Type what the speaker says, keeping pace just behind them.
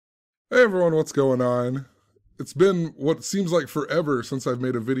Hey everyone, what's going on? It's been what seems like forever since I've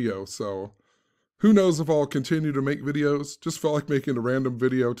made a video, so who knows if I'll continue to make videos. Just felt like making a random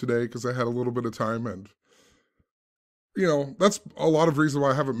video today because I had a little bit of time and that's a lot of reason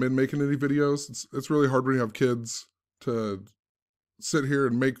why I haven't been making any videos. It's really hard when you have kids to sit here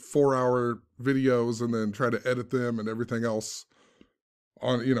and make 4-hour videos and then try to edit them and everything else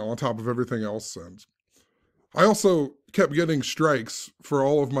on top of everything else. And I also kept getting strikes for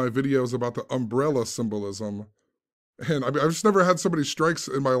all of my videos about the umbrella symbolism. And I've just never had so many strikes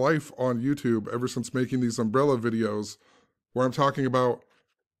in my life on YouTube ever since making these umbrella videos where I'm talking about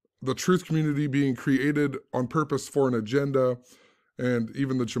the truth community being created on purpose for an agenda. And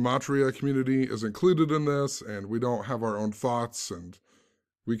even the gematria community is included in this. And we don't have our own thoughts and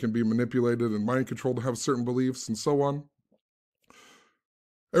we can be manipulated and mind controlled to have certain beliefs and so on.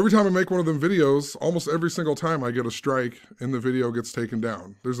 Every time I make one of them videos, almost every single time I get a strike and the video gets taken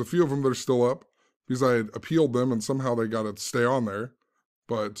down. There's a few of them that are still up because I appealed them and somehow they got to stay on there.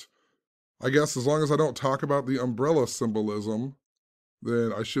 But I guess as long as I don't talk about the umbrella symbolism,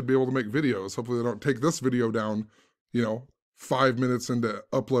 then I should be able to make videos. Hopefully they don't take this video down, 5 minutes into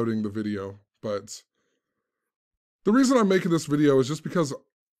uploading the video. But the reason I'm making this video is just because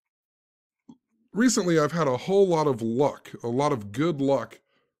recently I've had a whole lot of luck, a lot of good luck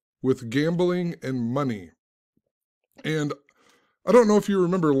with gambling and money. And I don't know if you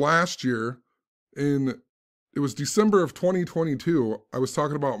remember last year, it was December of 2022, I was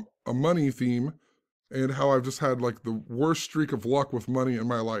talking about a money theme and how I've just had like the worst streak of luck with money in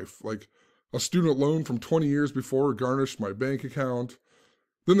my life. Like a student loan from 20 years before garnished my bank account.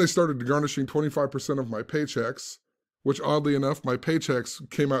 Then they started garnishing 25% of my paychecks, which oddly enough, my paychecks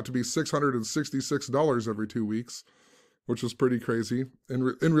came out to be $666 every 2 weeks, which was pretty crazy in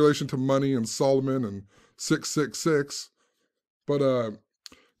relation to money and Solomon and 666. But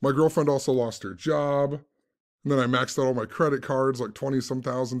my girlfriend also lost her job. And then I maxed out all my credit cards, like 20-some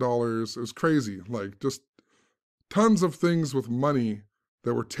thousand dollars. It was crazy. Like just tons of things with money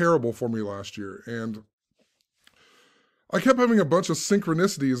that were terrible for me last year. And I kept having a bunch of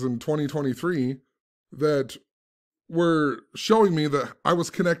synchronicities in 2023 that were showing me that I was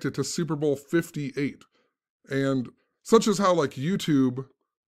connected to Super Bowl 58. And such as how like YouTube,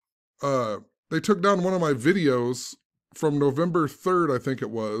 they took down one of my videos from November 3rd, I think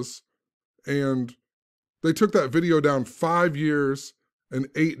it was, and they took that video down 5 years and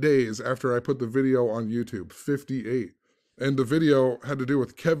 8 days after I put the video on YouTube, 58. And the video had to do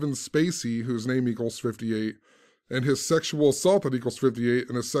with Kevin Spacey, whose name equals 58, and his sexual assault that equals 58,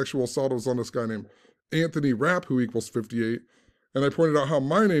 and his sexual assault was on this guy named Anthony Rapp, who equals 58. And I pointed out how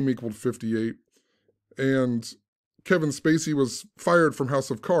my name equaled 58, and Kevin Spacey was fired from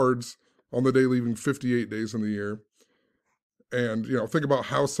House of Cards on the day leaving 58 days in the year. And, think about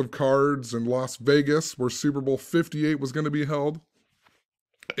House of Cards in Las Vegas, where Super Bowl 58 was going to be held.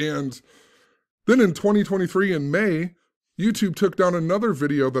 And then in 2023 in May, YouTube took down another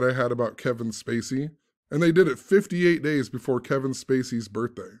video that I had about Kevin Spacey, and they did it 58 days before Kevin Spacey's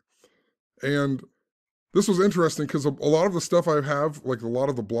birthday. And this was interesting because a lot of the stuff I have, like a lot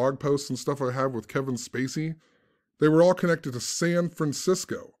of the blog posts and stuff I have with Kevin Spacey, they were all connected to San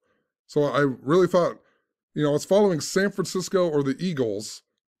Francisco. So I really thought, I was following San Francisco or the Eagles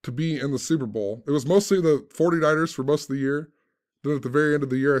to be in the Super Bowl. It was mostly the 49ers for most of the year. Then at the very end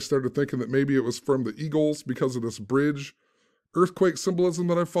of the year, I started thinking that maybe it was from the Eagles because of this bridge earthquake symbolism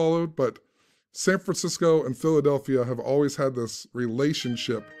that I followed. But San Francisco and Philadelphia have always had this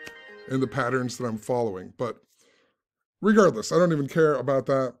relationship in the patterns that I'm following. But regardless, I don't even care about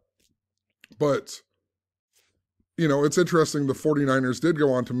that. But, it's interesting the 49ers did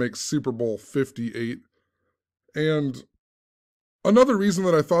go on to make Super Bowl 58. And another reason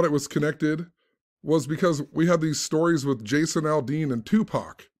that I thought it was connected was because we had these stories with Jason Aldean and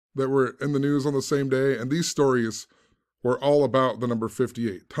Tupac that were in the news on the same day. And these stories were all about the number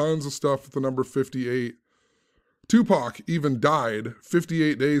 58. Tons of stuff with the number 58. Tupac even died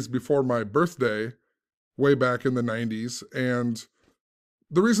 58 days before my birthday, way back in the 90s. And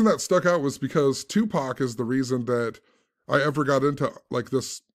the reason that stuck out was because Tupac is the reason that I ever got into like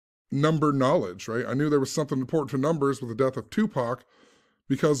this number knowledge, right? I knew there was something important to numbers with the death of Tupac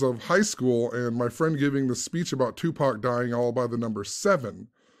because of high school and my friend giving the speech about Tupac dying all by the number 7.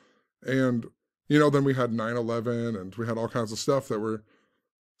 And, then we had 9/11 and we had all kinds of stuff that were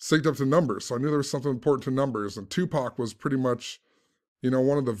synced up to numbers. So I knew there was something important to numbers. And Tupac was pretty much,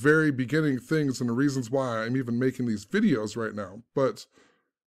 one of the very beginning things and the reasons why I'm even making these videos right now. But,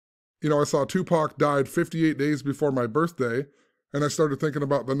 I saw Tupac died 58 days before my birthday. And I started thinking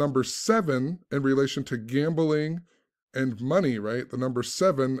about the number 7 in relation to gambling and money, right? The number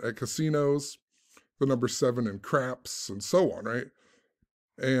 7 at casinos, the number 7 in craps, and so on, right?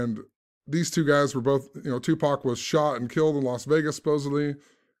 And these two guys were both, Tupac was shot and killed in Las Vegas, supposedly,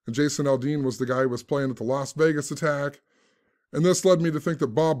 and Jason Aldean was the guy who was playing at the Las Vegas attack. And this led me to think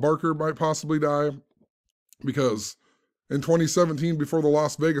that Bob Barker might possibly die, because in 2017, before the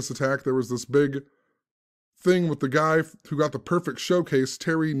Las Vegas attack, there was this big thing with the guy who got the perfect showcase,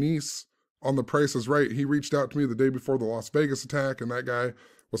 Terry Neese, on The Price is Right. He reached out to me the day before the Las Vegas attack, and that guy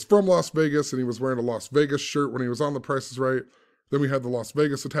was from Las Vegas, and he was wearing a Las Vegas shirt when he was on The Price is Right. Then we had the Las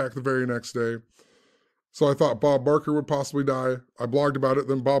Vegas attack the very next day. So I thought Bob Barker would possibly die. I blogged about it.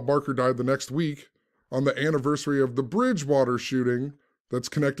 Then Bob Barker died the next week on the anniversary of the Bridgewater shooting that's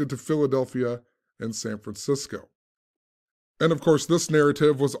connected to Philadelphia and San Francisco. And of course, this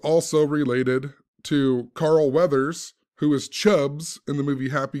narrative was also related to Carl Weathers, who is Chubbs in the movie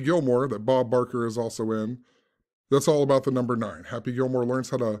Happy Gilmore that Bob Barker is also in. That's all about the number 9. Happy Gilmore learns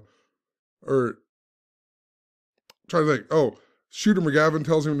how to, Shooter McGavin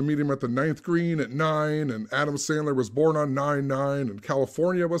tells him to meet him at the 9th green at 9, and Adam Sandler was born on 9/9, and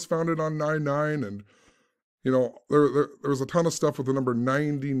California was founded on 9/9, and, there was a ton of stuff with the number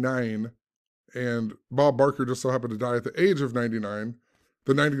 99, and Bob Barker just so happened to die at the age of 99.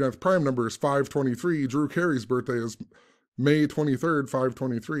 The 99th prime number is 523. Drew Carey's birthday is May 23rd,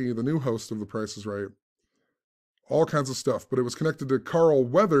 523, the new host of The Price is Right. All kinds of stuff, but it was connected to Carl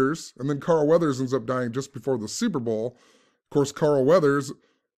Weathers, and then Carl Weathers ends up dying just before the Super Bowl. Of course, Carl Weathers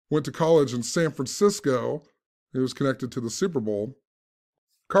went to college in San Francisco. He was connected to the Super Bowl.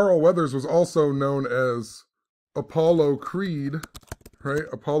 Carl Weathers was also known as Apollo Creed, right?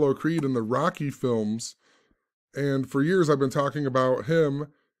 Apollo Creed in the Rocky films. And for years I've been talking about him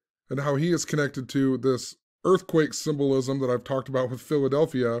and how he is connected to this earthquake symbolism that I've talked about with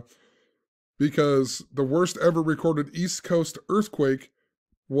Philadelphia, because the worst ever recorded East Coast earthquake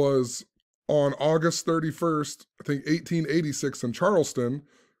was on August 31st, I think 1886 in Charleston,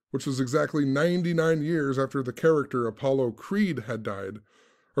 which was exactly 99 years after the character Apollo Creed had died.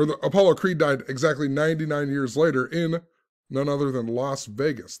 Apollo Creed died exactly 99 years later in none other than Las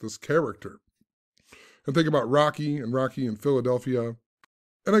Vegas, this character. And think about Rocky in Philadelphia.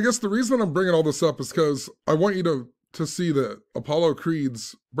 And I guess the reason I'm bringing all this up is because I want you to see that Apollo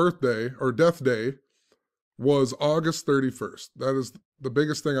Creed's birthday or death day was August 31st. That is the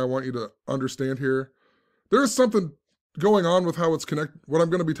biggest thing I want you to understand here. There is something going on with how it's connected. What I'm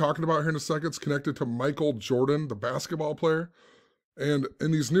going to be talking about here in a second is connected to Michael Jordan, the basketball player. And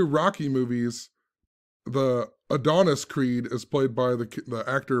in these new Rocky movies, the Adonis Creed is played by the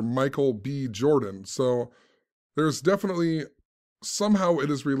actor Michael B. Jordan. So there's definitely, somehow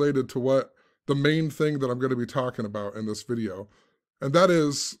it is related to what the main thing that I'm going to be talking about in this video. And that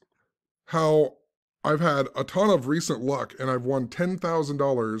is how I've had a ton of recent luck, and I've won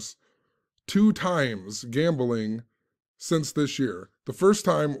 $10,000 2 times gambling since this year. The first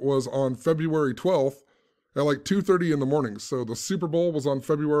time was on February 12th at like 2:30 in the morning. So the Super Bowl was on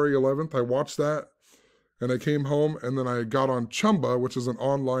February 11th. I watched that and I came home, and then I got on Chumba, which is an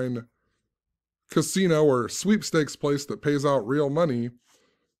online casino or sweepstakes place that pays out real money.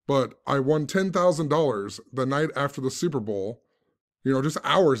 But I won $10,000 the night after the Super Bowl, just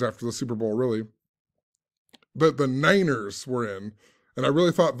hours after the Super Bowl, really. But the Niners were in, and I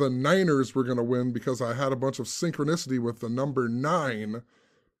really thought the Niners were going to win because I had a bunch of synchronicity with the number 9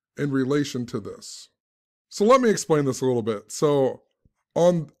 in relation to this. So let me explain this a little bit. So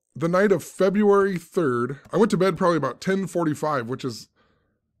on the night of February 3rd, I went to bed probably about 10:45, which is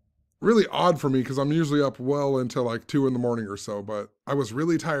really odd for me because I'm usually up well into like 2 in the morning or so, but I was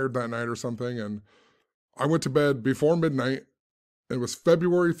really tired that night or something, and I went to bed before midnight. It was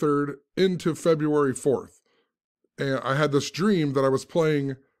February 3rd into February 4th. And I had this dream that I was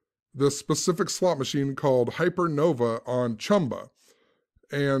playing this specific slot machine called Hypernova on Chumba.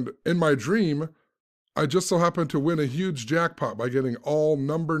 And in my dream, I just so happened to win a huge jackpot by getting all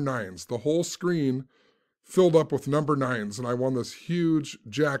number 9s. The whole screen filled up with number 9s, and I won this huge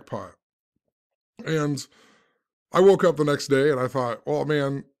jackpot. And I woke up the next day and I thought, well,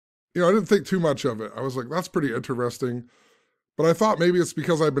 man, I didn't think too much of it. I was like, that's pretty interesting. But I thought maybe it's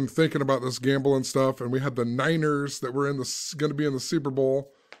because I've been thinking about this gambling stuff, and we had the Niners that were going to be in the Super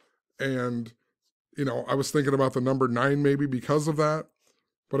Bowl. And, I was thinking about the number 9 maybe because of that.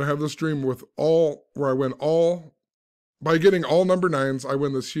 But I have this dream where I win by getting all number 9s, I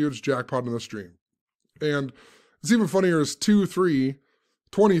win this huge jackpot in this dream. And it's even funnier is 23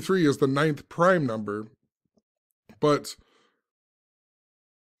 is the 9th prime number. But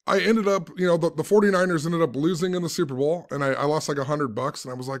I ended up, the 49ers ended up losing in the Super Bowl, and I lost like $100,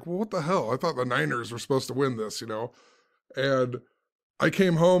 and I was like, well, what the hell? I thought the Niners were supposed to win this, And I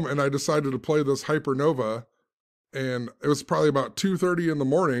came home and I decided to play this Hypernova, and it was probably about 2:30 in the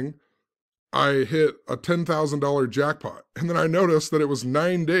morning. I hit a $10,000 jackpot. And then I noticed that it was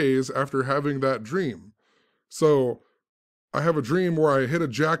 9 days after having that dream. So I have a dream where I hit a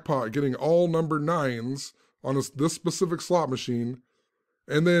jackpot getting all number nines on this specific slot machine.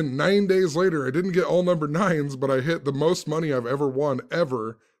 And then 9 days later, I didn't get all number nines, but I hit the most money I've ever won,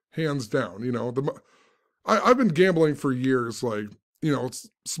 ever, hands down. You know, I've been gambling for years, like, you know, it's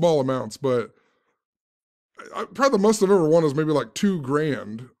small amounts, but probably the most I've ever won is maybe like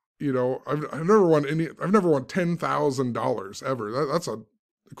 $2,000. You know, I've never won $10,000 ever. That's a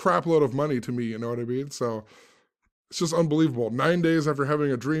crap load of money to me. You know what I mean? So it's just unbelievable. 9 days after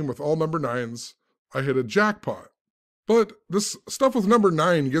having a dream with all number nines, I hit a jackpot. But this stuff with number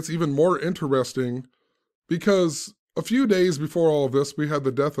 9 gets even more interesting because a few days before all of this, we had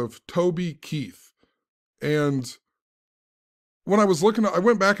the death of Toby Keith. And when I was looking, I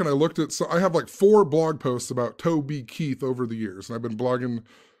went back and I looked at, so I have like 4 blog posts about Toby Keith over the years, and I've been blogging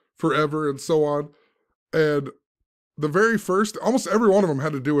forever and so on. And the very first, almost every one of them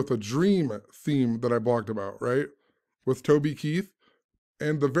had to do with a dream theme that I blogged about, right? With Toby Keith.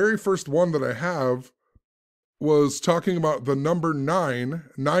 And the very first one that I have was talking about the number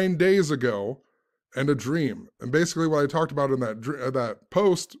 9 days ago, and a dream. And basically what I talked about in that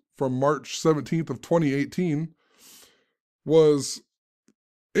post from March 17th of 2018 was,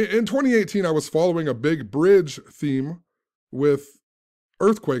 in 2018, I was following a big bridge theme with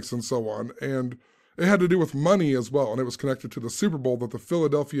earthquakes and so on, and it had to do with money as well, and it was connected to the Super Bowl that the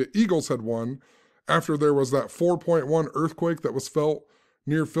Philadelphia Eagles had won after there was that 4.1 earthquake that was felt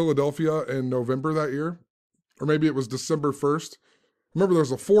near Philadelphia in November that year, or maybe it was December 1st. Remember, there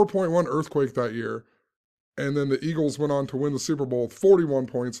was a 4.1 earthquake that year, and then the Eagles went on to win the Super Bowl with 41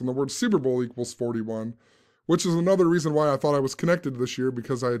 points, and the word Super Bowl equals 41, which is another reason why I thought I was connected this year,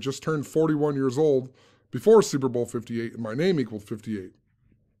 because I had just turned 41 years old before Super Bowl 58, and my name equaled 58.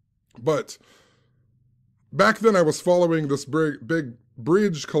 But back then I was following this big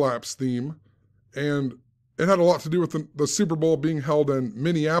bridge collapse theme, and it had a lot to do with the Super Bowl being held in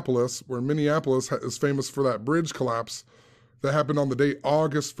Minneapolis, where Minneapolis is famous for that bridge collapse that happened on the day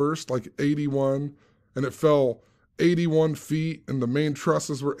August 1st, like 81, and it fell 81 feet, and the main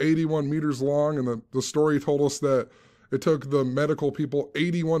trusses were 81 meters long, and the story told us that it took the medical people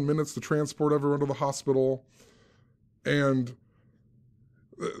 81 minutes to transport everyone to the hospital, and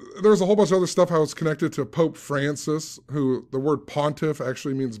there's a whole bunch of other stuff how it's connected to Pope Francis, who the word pontiff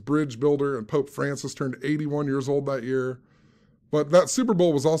actually means bridge builder, and Pope Francis turned 81 years old that year. But that Super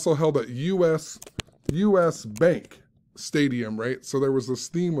Bowl was also held at US Bank Stadium, right? So there was this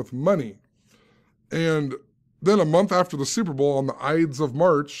theme with money. And then a month after the Super Bowl, on the Ides of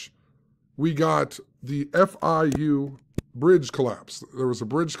March, we got the FIU bridge collapse. There was a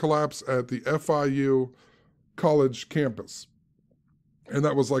bridge collapse at the FIU college campus. And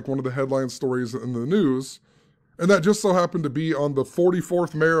that was like one of the headline stories in the news. And that just so happened to be on the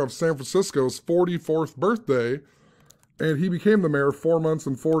 44th mayor of San Francisco's 44th birthday. And he became the mayor 4 months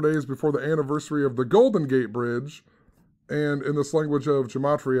and 4 days before the anniversary of the Golden Gate Bridge. And in this language of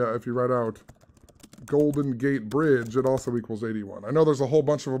gematria, if you write out Golden Gate Bridge, it also equals 81. I know there's a whole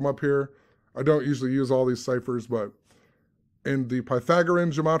bunch of them up here. I don't usually use all these ciphers, but in the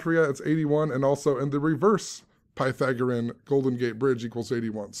Pythagorean gematria, it's 81. And also in the reverse Pythagorean, Golden Gate Bridge equals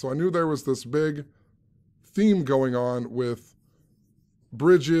 81. So I knew there was this big theme going on with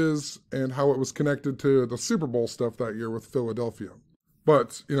bridges and how it was connected to the Super Bowl stuff that year with Philadelphia.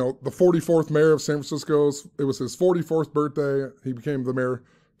 But, you know, the 44th mayor of San Francisco, it was his 44th birthday. He became the mayor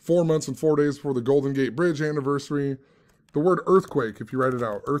 4 months and 4 days before the Golden Gate Bridge anniversary. The word earthquake, if you write it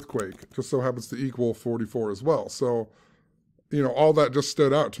out, earthquake, just so happens to equal 44 as well. So, you know, all that just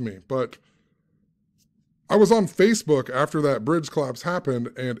stood out to me. But I was on Facebook after that bridge collapse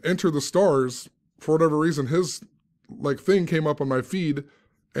happened, and Enter the Stars, for whatever reason, his thing came up on my feed,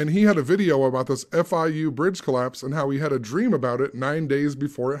 and he had a video about this FIU bridge collapse and how he had a dream about it 9 days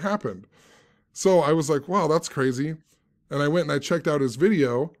before it happened. So I was like, wow, that's crazy. And I went and I checked out his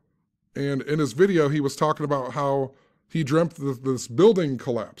video, and in his video, he was talking about how he dreamt that this building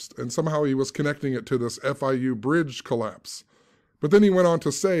collapsed, and somehow he was connecting it to this FIU bridge collapse. But then he went on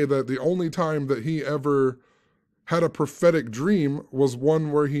to say that the only time that he ever had a prophetic dream was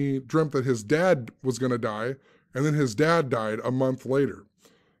one where he dreamt that his dad was going to die, and then his dad died a month later.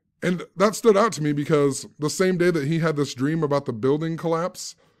 And that stood out to me because the same day that he had this dream about the building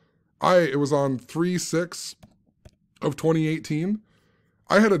collapse, it was on 3/6 of 2018,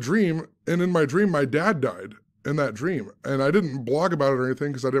 I had a dream, and in my dream, my dad died in that dream. And I didn't blog about it or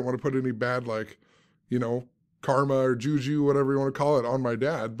anything because I didn't want to put any bad, karma or juju, whatever you want to call it, on my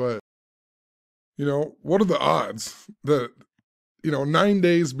dad. But, what are the odds that, 9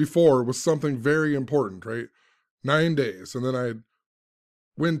 days before was something very important, right? 9 days. And then I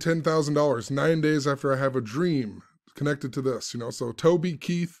win $10,000 9 days after I have a dream connected to this, So Toby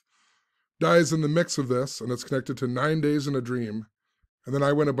Keith dies in the mix of this, and it's connected to 9 days in a dream. And then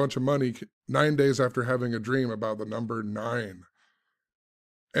I win a bunch of money 9 days after having a dream about the number 9.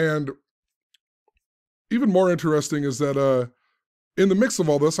 And even more interesting is that in the mix of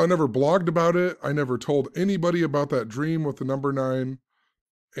all this, I never blogged about it. I never told anybody about that dream with the number 9.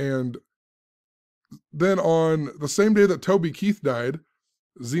 And then on the same day that Toby Keith died,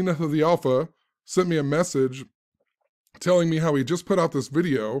 Zenith of the Alpha sent me a message telling me how he just put out this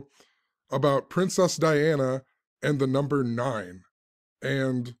video about Princess Diana and the number 9.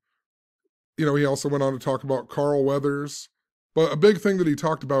 And, he also went on to talk about Carl Weathers. But a big thing that he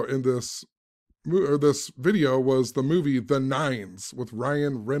talked about in this video was the movie The Nines with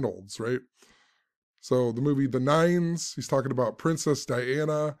Ryan Reynolds, right? So the movie The Nines, he's talking about Princess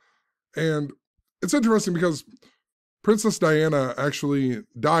Diana. And it's interesting because Princess Diana actually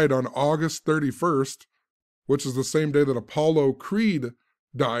died on August 31st, which is the same day that Apollo Creed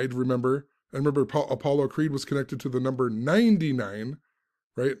died, remember? And remember, Apollo Creed was connected to the number 99,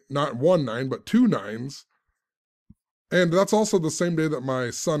 right? Not 19, but 2 9s. And that's also the same day that my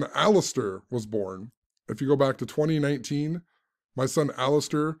son Alistair was born. If you go back to 2019, my son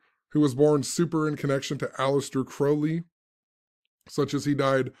Alistair, who was born super in connection to Aleister Crowley, such as he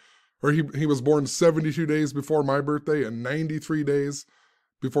died, or he was born 72 days before my birthday and 93 days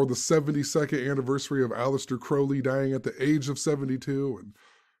before the 72nd anniversary of Aleister Crowley dying at the age of 72. And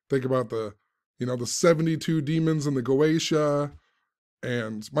think about the 72 demons in the Goetia.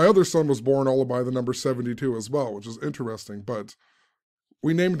 And my other son was born all by the number 72 as well, which is interesting. But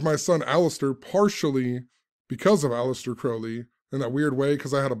we named my son Alistair partially because of Aleister Crowley in that weird way,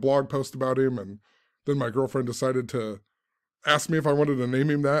 because I had a blog post about him, and then my girlfriend decided to ask me if I wanted to name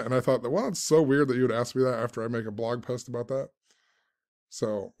him that. And I thought that, well, it's so weird that you would ask me that after I make a blog post about that.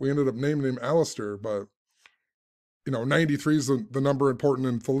 So we ended up naming him Alistair, but 93 is the number important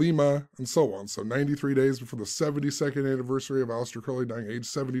in Thelema and so on. So 93 days before the 72nd anniversary of Aleister Crowley dying age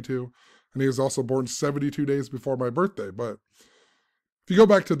 72. And he was also born 72 days before my birthday. But if you go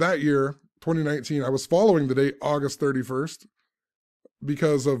back to that year, 2019, I was following the date August 31st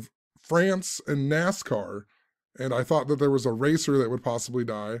because of France and NASCAR. And I thought that there was a racer that would possibly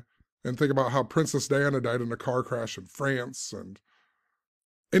die. And think about how Princess Diana died in a car crash in France. And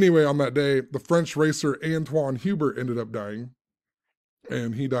anyway, on that day, the French racer Antoine Hubert ended up dying.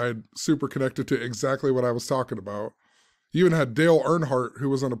 And he died super connected to exactly what I was talking about. You even had Dale Earnhardt,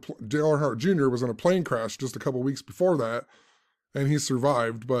 Dale Earnhardt Jr. was in a plane crash just a couple weeks before that. And he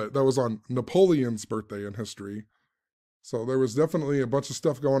survived, but that was on Napoleon's birthday in history. So there was definitely a bunch of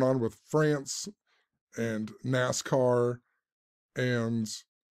stuff going on with France and NASCAR. And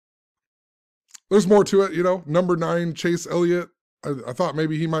there's more to it, Number 9, Chase Elliott. I thought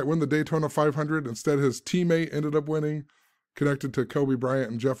maybe he might win the Daytona 500. Instead, his teammate ended up winning, connected to Kobe Bryant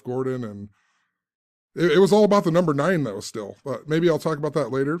and Jeff Gordon. And it was all about the number 9, though, still. But maybe I'll talk about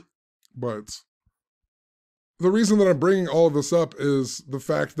that later. But the reason that I'm bringing all of this up is the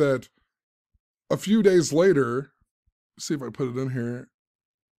fact that a few days later, see if I put it in here.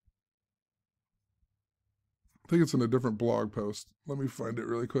 I think it's in a different blog post. Let me find it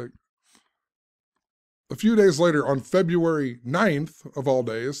really quick. A few days later, on February 9th of all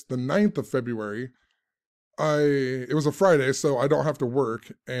days, the 9th of February, it was a Friday, so I don't have to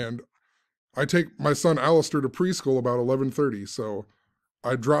work, and I take my son Alistair to preschool about 11:30, so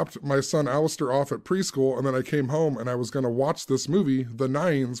I dropped my son Alistair off at preschool, and then I came home, and I was going to watch this movie, The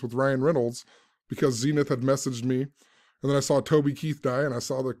Nines, with Ryan Reynolds, because Zenith had messaged me, and then I saw Toby Keith die, and I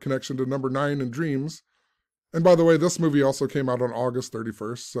saw the connection to number 9 in dreams. And by the way, this movie also came out on August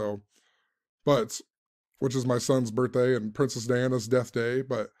 31st, which is my son's birthday and Princess Diana's death day.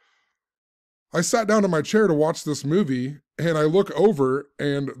 But I sat down in my chair to watch this movie, and I look over,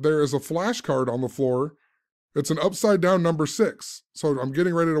 and there is a flashcard on the floor. It's an upside down number 6. So I'm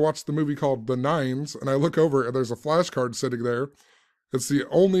getting ready to watch the movie called The Nines, and I look over, and there's a flashcard sitting there. It's the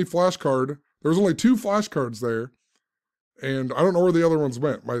only flashcard. There's only 2 flashcards there, and I don't know where the other ones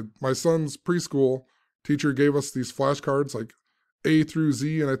went. My son's preschool teacher gave us these flashcards, like A through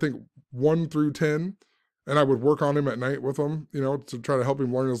Z, and I think 1 through 10. And I would work on him at night with him, to try to help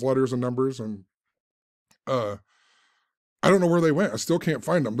him learn his letters and numbers. And I don't know where they went. I still can't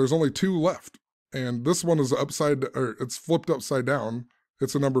find them. There's only 2 left. And this one is it's flipped upside down.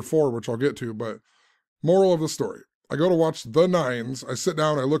 It's a number 4, which I'll get to. But moral of the story, I go to watch The Nines. I sit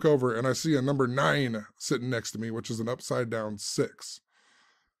down, I look over, and I see a number 9 sitting next to me, which is an upside down 6.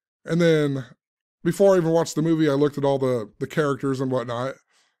 And then before I even watched the movie, I looked at all the characters and whatnot.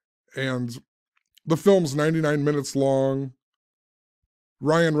 And the film's 99 minutes long.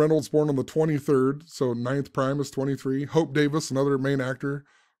 Ryan Reynolds, born on the 23rd, so ninth prime is 23. Hope Davis, another main actor,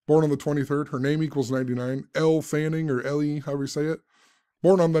 born on the 23rd. Her name equals 99. Elle Fanning, or Ellie, however you say it,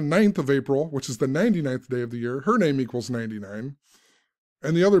 born on the 9th of April, which is the 99th day of the year. Her name equals 99.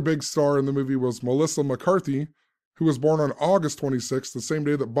 And the other big star in the movie was Melissa McCarthy, who was born on August 26th, the same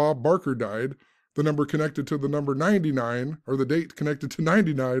day that Bob Barker died. The number connected to the number 99, or the date connected to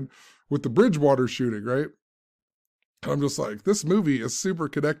 99 with the Bridgewater shooting, right? I'm just like, this movie is super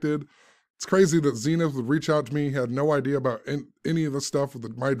connected. It's crazy that Zenith would reach out to me, had no idea about any of the stuff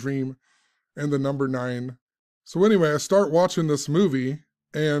with my dream and the number 9. So anyway, I start watching this movie,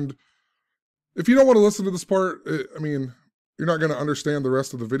 and if you don't want to listen to this part, I mean, you're not going to understand the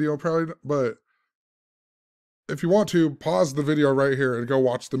rest of the video probably, but if you want to, pause the video right here and go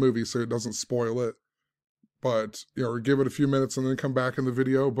watch the movie so it doesn't spoil it. But, you know, or give it a few minutes and then come back in the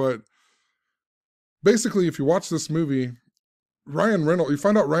video. But basically, if you watch this movie, you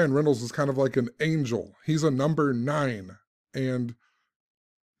find out Ryan Reynolds is kind of like an angel. He's a number 9. And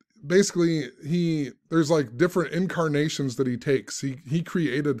basically, there's like different incarnations that he takes. He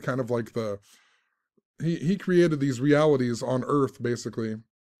created kind of like he created these realities on Earth, basically.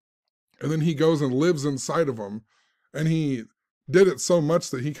 And then he goes and lives inside of them. And he did it so much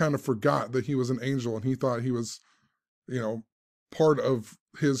that he kind of forgot that he was an angel, and he thought he was, you know, part of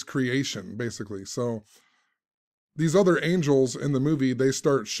his creation, basically. So these other angels in the movie, they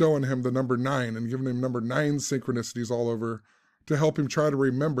start showing him the number 9 and giving him number 9 synchronicities all over to help him try to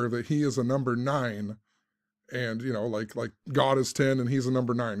remember that he is a number 9. And, you know, like God is 10 and he's a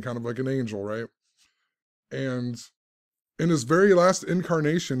number 9, kind of like an angel, right? And in his very last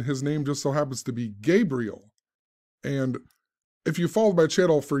incarnation, his name just so happens to be Gabriel. And if you followed my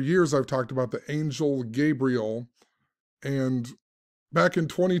channel for years, I've talked about the angel Gabriel. And back in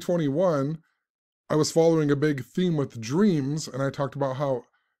 2021, I was following a big theme with dreams, and I talked about how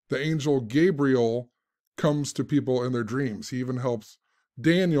the angel Gabriel comes to people in their dreams. He even helps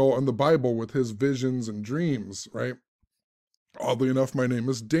Daniel in the Bible with his visions and dreams, right? Oddly enough, my name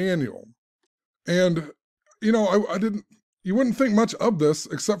is Daniel. And, you know, you wouldn't think much of this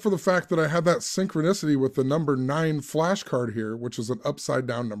except for the fact that I had that synchronicity with the number 9 flashcard here, which is an upside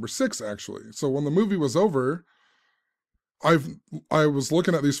down number 6, actually. So when the movie was over, I was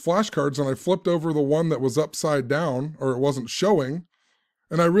looking at these flashcards and I flipped over the one that was upside down, or it wasn't showing,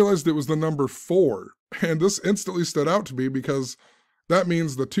 and I realized it was the number 4. And this instantly stood out to me because that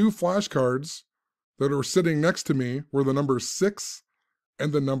means the 2 flashcards that were sitting next to me were the number 6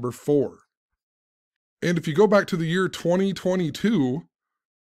 and the number 4. And if you go back to the year 2022,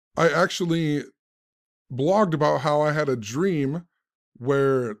 I actually blogged about how I had a dream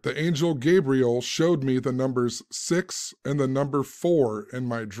where the angel Gabriel showed me the numbers 6 and the number 4 in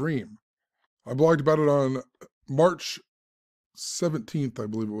my dream. I blogged about it on March 17th, I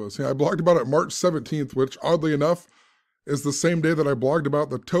believe it was. Yeah, I blogged about it March 17th, which oddly enough is the same day that I blogged about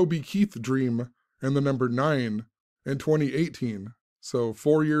the Toby Keith dream and the number 9 in 2018. So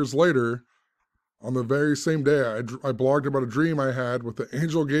 4 years later, on the very same day, I blogged about a dream I had with the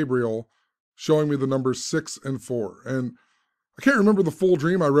angel Gabriel showing me the numbers 6 and 4. And I can't remember the full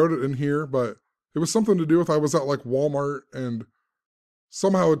dream. I wrote it in here, but it was something to do with I was at like Walmart and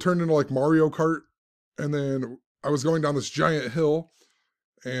somehow it turned into like Mario Kart. And then I was going down this giant hill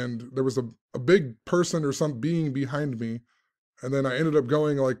and there was a big person or some being behind me. And then I ended up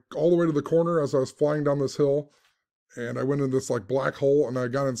going like all the way to the corner as I was flying down this hill. And I went in this like black hole and I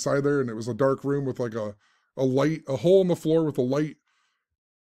got inside there and it was a dark room with like a light, a hole in the floor with a light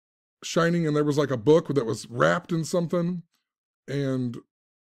shining. And there was like a book that was wrapped in something. And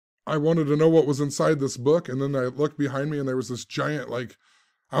I wanted to know what was inside this book. And then I looked behind me and there was this giant, like,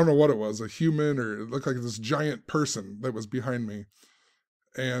 I don't know what it was, a human, or it looked like this giant person that was behind me.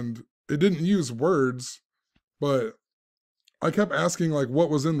 And it didn't use words, but I kept asking like what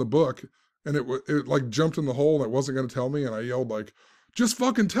was in the book. And it like jumped in the hole and it wasn't going to tell me. And I yelled like, just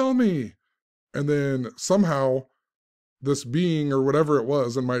fucking tell me. And then somehow this being or whatever it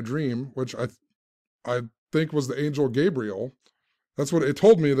was in my dream, which I think was the angel Gabriel, that's what it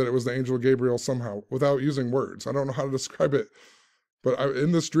told me, that it was the angel Gabriel somehow without using words. I don't know how to describe it, but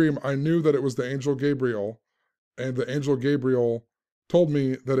in this dream, I knew that it was the angel Gabriel, and the angel Gabriel told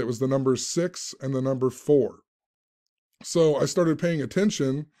me that it was the number 6 and the number 4. So I started paying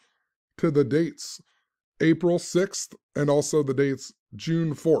attention to the dates, April 6th, and also the dates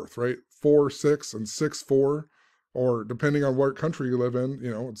June 4th, right? 4-6 and 6-4. or depending on what country you live in,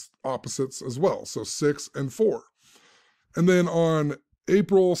 it's opposites as well. So 6 and 4. And then on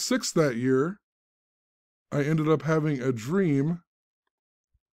April 6th that year, I ended up having a dream,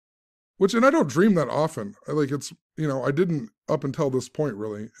 and I don't dream that often. I didn't up until this point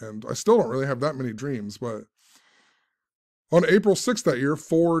really, and I still don't really have that many dreams, but on April 6th that year,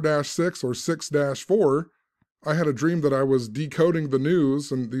 4-6 or 6-4, I had a dream that I was decoding the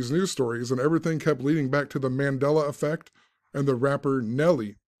news and these news stories, and everything kept leading back to the Mandela effect and the rapper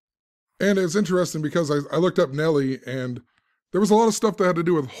Nelly. And it's interesting because I looked up Nelly, and there was a lot of stuff that had to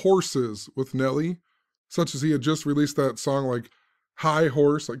do with horses with Nelly, such as he had just released that song like High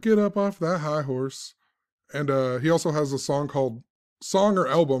Horse, like get up off that high horse. And he also has a song or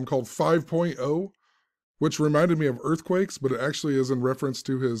album called 5.0, which reminded me of earthquakes, but it actually is in reference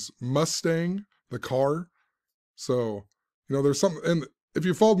to his Mustang, the car. So, there's something, and if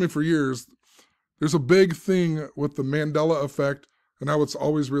you followed me for years, there's a big thing with the Mandela effect and how it's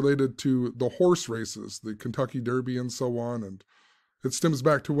always related to the horse races, the Kentucky Derby and so on. And it stems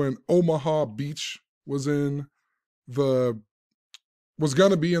back to when Omaha Beach was going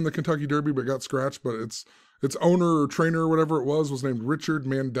to be in the Kentucky Derby, but got scratched. But its owner or trainer or whatever it was named Richard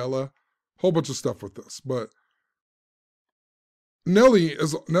Mandela. Whole bunch of stuff with this. But Nelly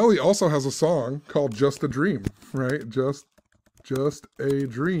also has a song called Just a Dream, right? Just a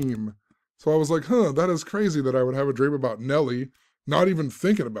Dream. So I was like, that is crazy that I would have a dream about Nelly, not even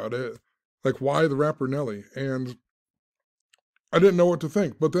thinking about it. Like, why the rapper Nelly? And I didn't know what to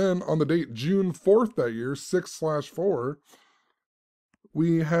think. But then on the date June 4th that year, 6/4,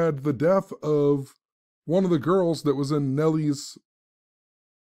 we had the death of one of the girls that was in Nelly's,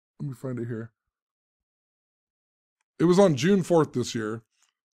 let me find it here. It was on June 4th this year,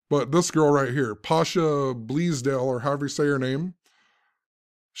 but this girl right here, Pasha Bleasdale, or however you say her name,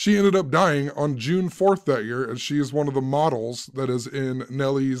 she ended up dying on June 4th that year, and she is one of the models that is in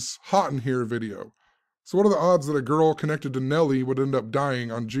Nelly's Hot in Here video. So what are the odds that a girl connected to Nelly would end up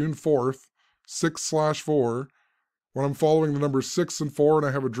dying on June 4th, 6/4, when I'm following the numbers 6 and 4, and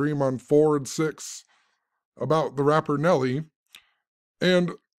I have a dream on 4 and 6 about the rapper Nelly?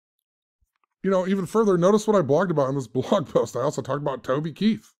 And even further, notice what I blogged about in this blog post. I also talked about Toby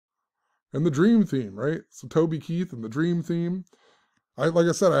Keith and the dream theme, right? So Toby Keith and the dream theme. Like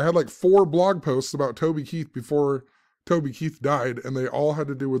I said, I had like 4 blog posts about Toby Keith before Toby Keith died, and they all had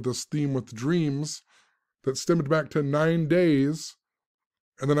to do with this theme with dreams that stemmed back to 9 days.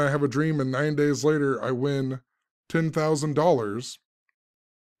 And then I have a dream, and 9 days later, I win $10,000.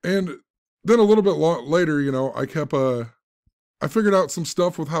 And then a little bit later, I figured out some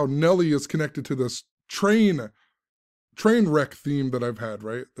stuff with how Nelly is connected to this train wreck theme that I've had,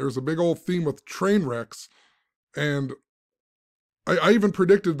 right? There's a big old theme with train wrecks, and I even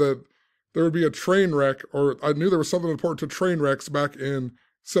predicted that there would be a train wreck, or I knew there was something important to train wrecks back in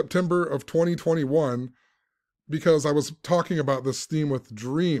September of 2021, because I was talking about this theme with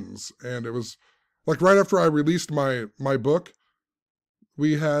dreams. And it was like right after I released my book,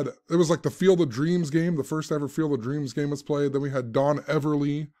 it was like the Field of Dreams game, the first ever Field of Dreams game was played. Then we had Don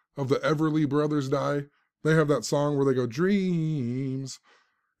Everly of the Everly Brothers die. They have that song where they go, dreams.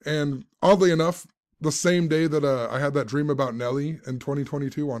 And oddly enough, the same day that I had that dream about Nelly in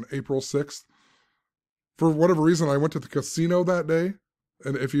 2022 on April 6th, for whatever reason, I went to the casino that day.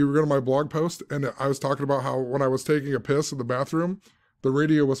 And if you go to my blog post, and I was talking about how when I was taking a piss in the bathroom, the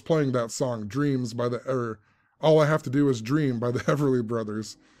radio was playing that song, Dreams All I Have to Do Is Dream by the Everly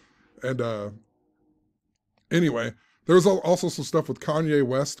Brothers. And anyway, there was also some stuff with Kanye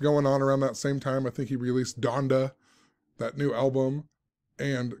West going on around that same time. I think he released Donda, that new album.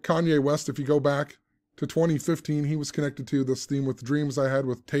 And Kanye West, if you go back to 2015, he was connected to this theme with dreams I had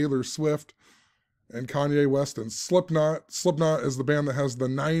with Taylor Swift and Kanye West and Slipknot. Slipknot is the band that has the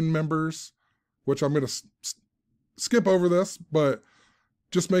 9 members, which I'm going to skip over this, but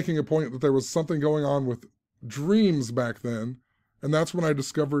just making a point that there was something going on with dreams back then. And that's when I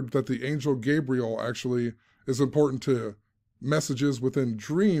discovered that the angel Gabriel actually is important to messages within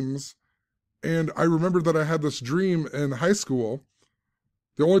dreams. And I remembered that I had this dream in high school.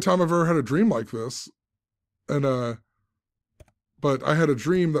 The only time I've ever had a dream like this. And, but I had a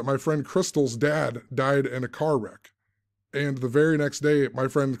dream that my friend Crystal's dad died in a car wreck. And the very next day, my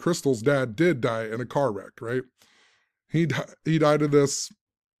friend Crystal's dad did die in a car wreck, right? He died of this,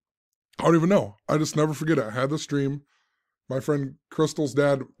 I don't even know. I just never forget it. I had this dream. My friend Crystal's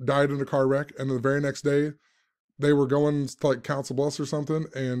dad died in a car wreck. And the very next day, they were going to like Council Bluffs or something.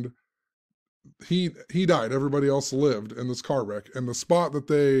 And he died. Everybody else lived in this car wreck. And the spot that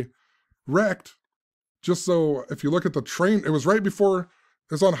they wrecked, just so if you look at the train, it was right before,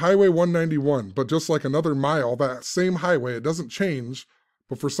 is on Highway 191, but just like another mile, that same highway, it doesn't change,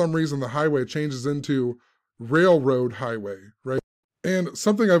 but for some reason the highway changes into Railroad Highway, right? And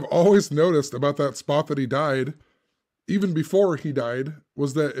something I've always noticed about that spot that he died, even before he died,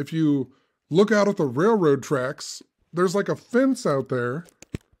 was that if you look out at the railroad tracks, there's like a fence out there,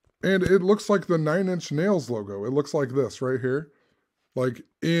 and it looks like the 9 Inch Nails logo. It looks like this right here, like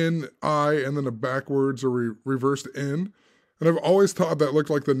in I and then a backwards or reversed in. And I've always thought that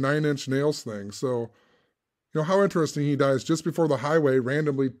looked like the 9 Inch Nails thing. So, you know, how interesting, he dies just before the highway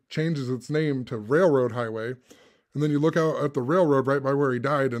randomly changes its name to Railroad Highway. And then you look out at the railroad right by where he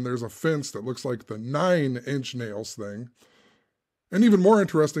died, and there's a fence that looks like the 9 Inch Nails thing. And even more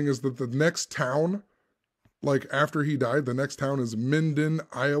interesting is that the next town, like after he died, the next town is Minden,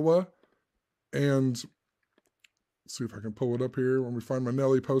 Iowa. And let's see if I can pull it up here when we find my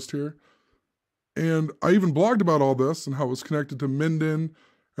Nelly post here. And I even blogged about all this and how it was connected to Minden,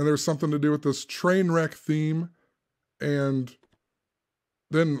 and there's something to do with this train wreck theme. And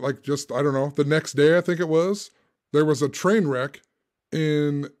then, like, just, I don't know, the next day, I think it was, there was a train wreck,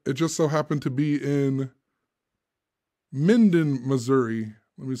 and it just so happened to be in Minden, Missouri.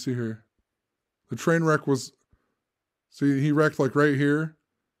 Let me see here. The train wreck was, see, he wrecked like right here.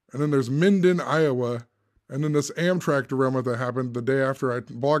 And then there's Minden, Iowa. And then this Amtrak derailment that happened the day after I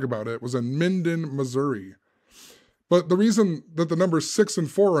blog about it was in Minden, Missouri. But the reason that the numbers 6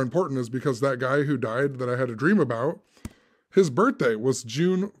 and 4 are important is because that guy who died that I had a dream about, his birthday was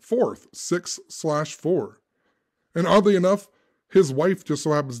June 4th, 6/4. And oddly enough, his wife just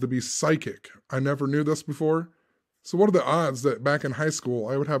so happens to be psychic. I never knew this before. So what are the odds that back in high school,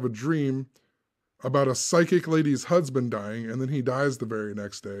 I would have a dream about a psychic lady's husband dying, and then he dies the very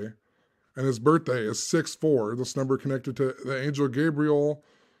next day. And his birthday is 6/4, this number connected to the angel Gabriel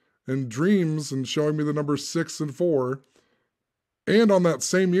and dreams and showing me the numbers 6 and 4. And on that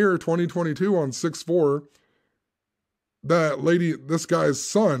same year, 2022, on 6/4, that lady, this guy's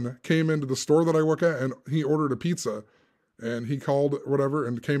son, came into the store that I work at, and he ordered a pizza. And he called whatever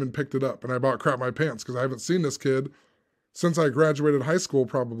and came and picked it up. And I about crap my pants because I haven't seen this kid since I graduated high school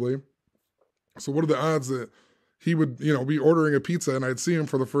probably. So what are the odds that he would, you know, be ordering a pizza and I'd see him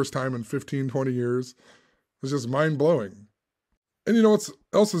for the first time in 15, 20 years? It's just mind-blowing. And you know what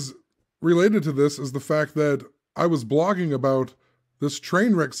else is related to this is the fact that I was blogging about this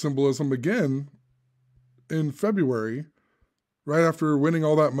train wreck symbolism again in February, right after winning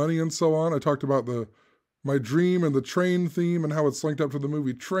all that money and so on. I talked about my dream and the train theme and how it's linked up to the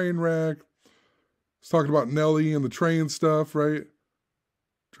movie Trainwreck. I was talking about Nelly and the train stuff, right?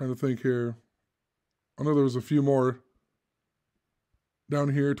 Trying to think here. I know there was a few more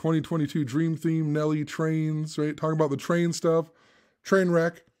down here. 2022 dream theme, Nelly, trains, right? Talking about the train stuff,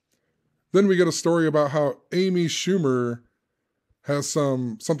 Trainwreck. Then we get a story about how Amy Schumer has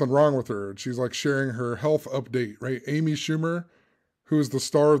something wrong with her. She's like sharing her health update, right? Amy Schumer, who is the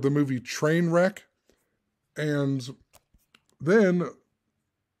star of the movie Trainwreck. And then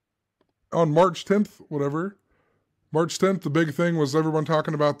on March 10th, March 10th, the big thing was everyone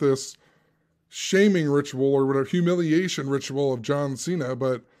talking about this shaming ritual or whatever, humiliation ritual of John Cena.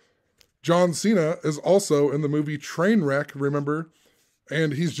 But John Cena is also in the movie Trainwreck, remember?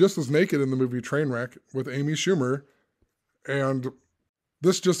 And he's just as naked in the movie Trainwreck with Amy Schumer. And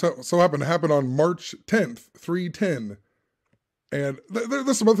this just so happened to happen on March 10th, 3/10. And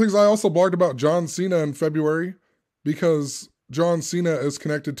there's some other things I also blogged about John Cena in February because John Cena is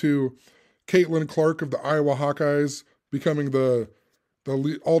connected to Caitlin Clark of the Iowa Hawkeyes becoming the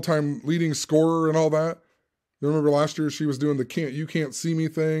all-time leading scorer and all that. You remember last year she was doing the you can't see me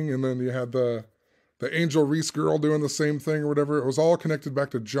thing, and then you had the Angel Reese girl doing the same thing or whatever. It was all connected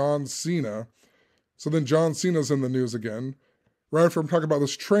back to John Cena. So then John Cena's in the news again. Right after I'm talking about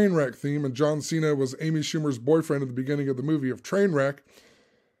this Trainwreck theme, and John Cena was Amy Schumer's boyfriend at the beginning of the movie of Trainwreck.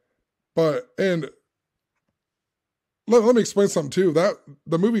 And let me explain something too. That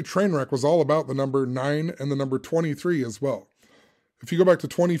the movie Trainwreck was all about the number 9 and the number 23 as well. If you go back to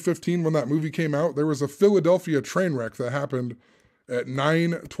 2015 when that movie came out, there was a Philadelphia train wreck that happened at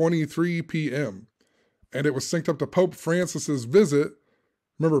 9:23 p.m. And it was synced up to Pope Francis's visit.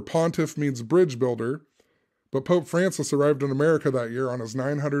 Remember, Pontiff means bridge builder. But Pope Francis arrived in America that year on his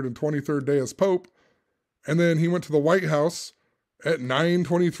 923rd day as Pope. And then he went to the White House at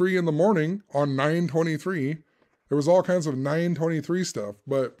 9:23 in the morning on 9:23. There was all kinds of 9:23 stuff.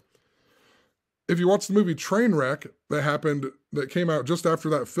 But if you watch the movie Trainwreck that came out just after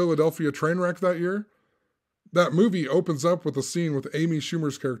that Philadelphia train wreck that year, that movie opens up with a scene with Amy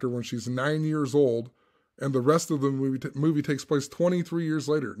Schumer's character when she's 9 years old. And the rest of the movie takes place 23 years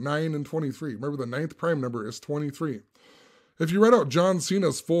later, 9 and 23. Remember, the 9th prime number is 23. If you write out John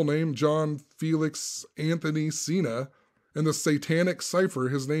Cena's full name, John Felix Anthony Cena, in the satanic cipher,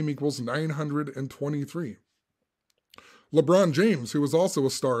 his name equals 923. LeBron James, who was also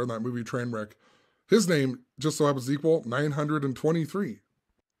a star in that movie Trainwreck, his name just so happens to equal 923.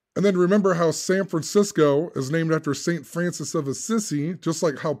 And then remember how San Francisco is named after St. Francis of Assisi, just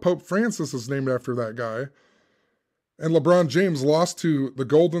like how Pope Francis is named after that guy. And LeBron James lost to the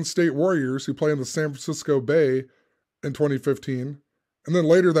Golden State Warriors, who play in the San Francisco Bay in 2015. And then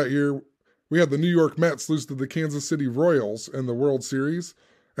later that year, we had the New York Mets lose to the Kansas City Royals in the World Series.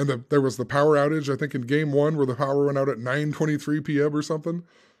 And there was the power outage, I think, in Game 1, where the power went out at 9:23 p.m. or something.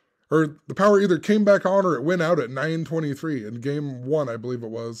 Or the power either came back on or it went out at 9:23 in Game 1, I believe it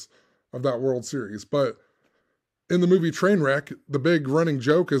was, of that World Series. But in the movie Trainwreck, the big running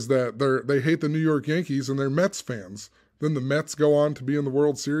joke is that they hate the New York Yankees and they're Mets fans. Then the Mets go on to be in the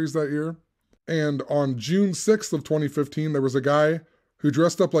World Series that year. And on June 6th of 2015, there was a guy who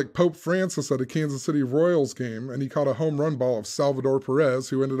dressed up like Pope Francis at a Kansas City Royals game, and he caught a home run ball of Salvador Perez,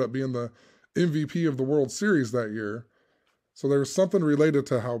 who ended up being the MVP of the World Series that year. So there's something related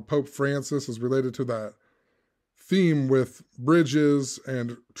to how Pope Francis is related to that theme with bridges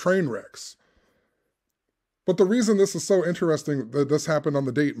and train wrecks. But the reason this is so interesting that this happened on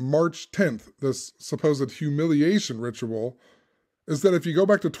the date March 10th, this supposed humiliation ritual, is that if you go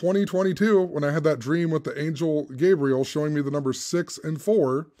back to 2022, when I had that dream with the angel Gabriel showing me the numbers 6 and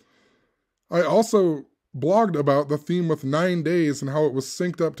 4, I also blogged about the theme with 9 days and how it was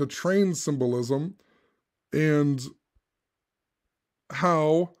synced up to train symbolism and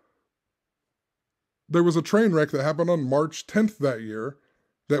how there was a train wreck that happened on March 10th that year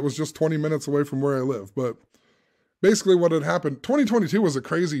that was just 20 minutes away from where I live. But basically what had happened, 2022 was a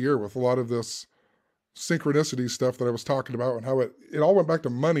crazy year with a lot of this synchronicity stuff that I was talking about and how it all went back to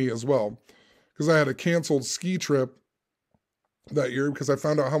money as well. Because I had a canceled ski trip that year because I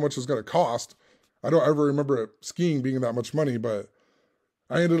found out how much it was going to cost. I don't ever remember skiing being that much money, but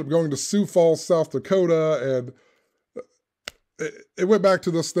I ended up going to Sioux Falls, South Dakota, and it went back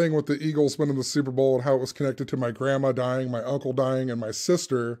to this thing with the Eagles winning the Super Bowl and how it was connected to my grandma dying, my uncle dying, and my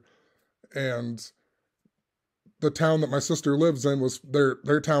sister. And the town that my sister lives in was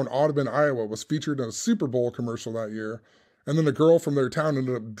their town, Audubon, Iowa, was featured in a Super Bowl commercial that year. And then a girl from their town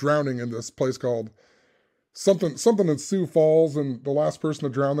ended up drowning in this place called something in Sioux Falls. And the last person to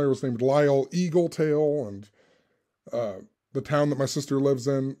drown there was named Lyle Eagletail. And the town that my sister lives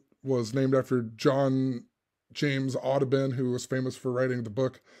in was named after John James Audubon, who was famous for writing the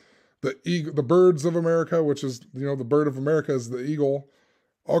book, The Birds of America, which is, the bird of America is the eagle.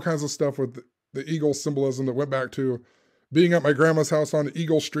 All kinds of stuff with the eagle symbolism that went back to being at my grandma's house on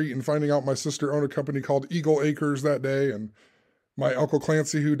Eagle Street and finding out my sister owned a company called Eagle Acres that day, and my Uncle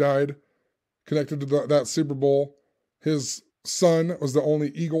Clancy, who died, connected to that Super Bowl. His son was the only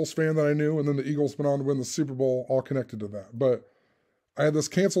Eagles fan that I knew, and then the Eagles went on to win the Super Bowl, all connected to that. But I had this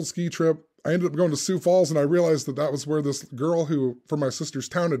canceled ski trip. I ended up going to Sioux Falls, and I realized that was where this girl who, from my sister's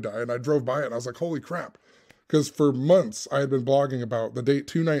town, had died, and I drove by it, and I was like, holy crap. Because for months, I had been blogging about the date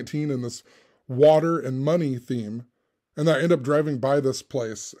 219 and this water and money theme, and I ended up driving by this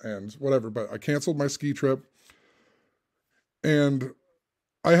place and whatever, but I canceled my ski trip, and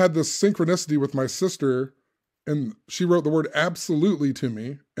I had this synchronicity with my sister, and she wrote the word absolutely to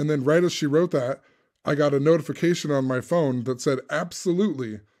me, and then right as she wrote that, I got a notification on my phone that said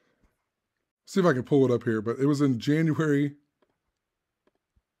absolutely. See if I can pull it up here, but it was in January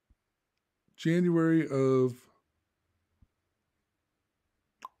of,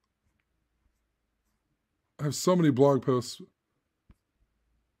 I have so many blog posts.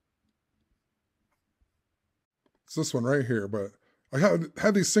 It's this one right here, but I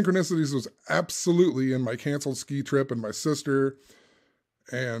had these synchronicities. It was absolutely in my canceled ski trip and my sister,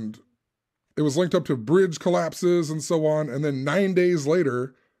 and it was linked up to bridge collapses and so on. And then 9 days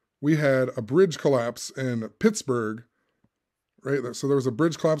later, we had a bridge collapse in Pittsburgh, right? So there was a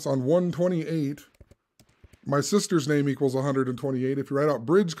bridge collapse on 128. My sister's name equals 128. If you write out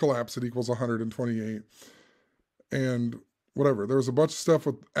bridge collapse, it equals 128. And whatever. There was a bunch of stuff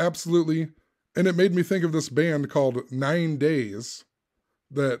with absolutely, and it made me think of this band called 9 Days,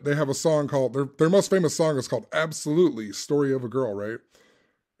 that they have a song called, their most famous song is called Absolutely, Story of a Girl, right?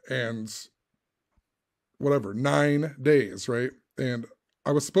 And whatever, 9 days, right? And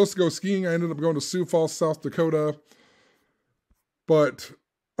I was supposed to go skiing. I ended up going to Sioux Falls, South Dakota. But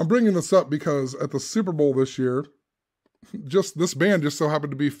I'm bringing this up because at the Super Bowl this year, this band just so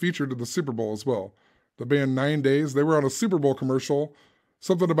happened to be featured in the Super Bowl as well. The band 9 Days, they were on a Super Bowl commercial,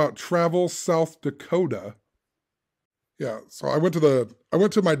 something about travel South Dakota. Yeah, so I went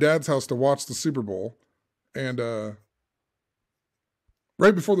to my dad's house to watch the Super Bowl, and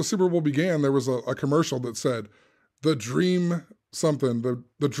right before the Super Bowl began, there was a commercial that said, the dream something,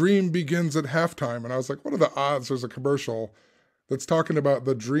 the dream begins at halftime. And I was like, what are the odds there's a commercial that's talking about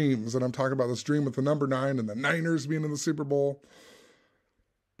the dreams? And I'm talking about this dream with the number 9 and the Niners being in the Super Bowl.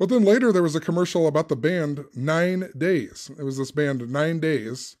 But then later there was a commercial about the band 9 Days. It was this band 9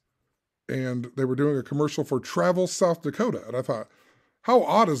 Days, and they were doing a commercial for Travel South Dakota. And I thought, how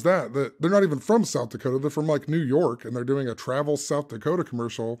odd is that they're not even from South Dakota, they're from like New York, and they're doing a Travel South Dakota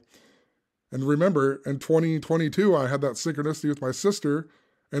commercial. And remember, in 2022, I had that synchronicity with my sister,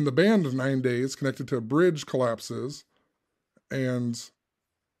 and the band 9 Days connected to bridge collapses, and,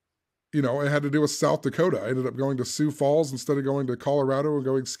 you know, it had to do with South Dakota. I ended up going to Sioux Falls instead of going to Colorado and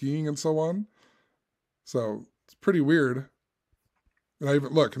going skiing and so on. So it's pretty weird. And I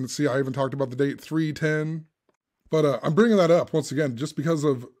even, look, and see, I even talked about the date 3/10. But I'm bringing that up once again just because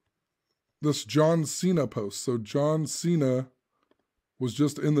of this John Cena post. So John Cena was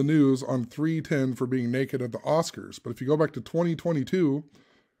just in the news on 3/10 for being naked at the Oscars. But if you go back to 2022,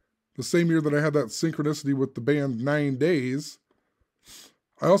 the same year that I had that synchronicity with the band 9 Days,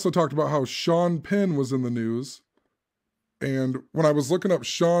 I also talked about how Sean Penn was in the news. And when I was looking up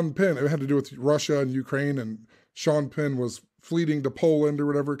Sean Penn, it had to do with Russia and Ukraine, and Sean Penn was fleeing to Poland or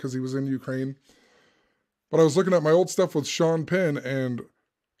whatever because he was in Ukraine. But I was looking at my old stuff with Sean Penn, and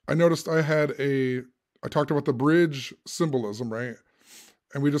I noticed I talked about the bridge symbolism, right?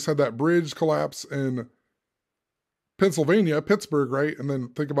 And we just had that bridge collapse in Pennsylvania, Pittsburgh, right? And then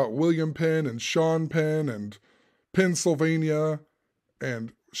think about William Penn and Sean Penn and Pennsylvania,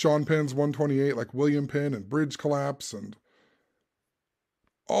 and Sean Penn's 128, like William Penn, and bridge collapse and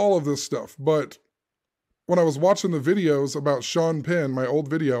all of this stuff. But when I was watching the videos about Sean Penn, my old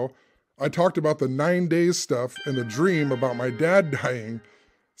video, I talked about the 9 Days stuff and the dream about my dad dying.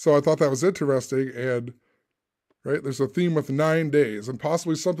 So I thought that was interesting. And right, there's a theme with 9 days, and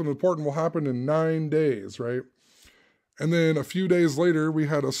possibly something important will happen in 9 days, right? And then a few days later, we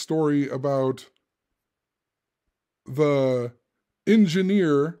had a story about the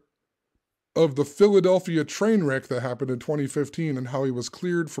engineer of the Philadelphia train wreck that happened in 2015 and how he was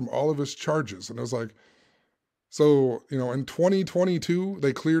cleared from all of his charges. And I was like, so, you know, in 2022,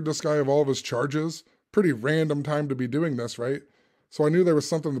 they cleared this guy of all of his charges. Pretty random time to be doing this, right? So I knew there was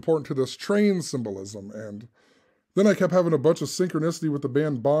something important to this train symbolism. And then I kept having a bunch of synchronicity with the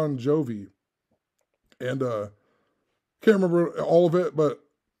band Bon Jovi. And can't remember all of it, but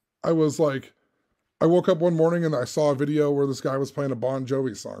I was like, I woke up one morning and I saw a video where this guy was playing a Bon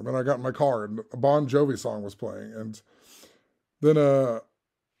Jovi song. Then I got in my car and a Bon Jovi song was playing. And then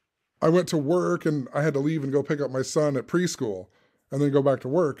I went to work and I had to leave and go pick up my son at preschool and then go back to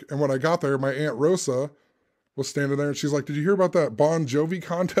work. And when I got there, my Aunt Rosa was standing there and she's like, did you hear about that Bon Jovi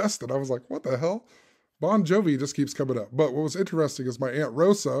contest? And I was like, what the hell? Bon Jovi just keeps coming up. But what was interesting is my Aunt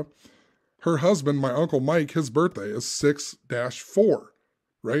Rosa, her husband, my Uncle Mike, his birthday is 6-4,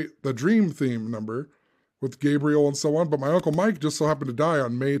 right? The dream theme number with Gabriel and so on. But my Uncle Mike just so happened to die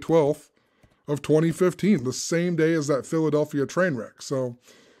on May 12th of 2015, the same day as that Philadelphia train wreck. So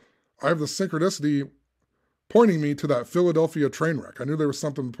I have the synchronicity pointing me to that Philadelphia train wreck. I knew there was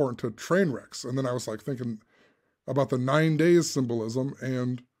something important to train wrecks. And then I was like thinking about the 9 days symbolism.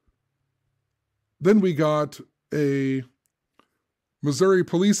 And then we got a Missouri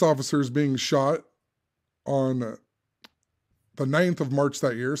police officers being shot on the 9th of March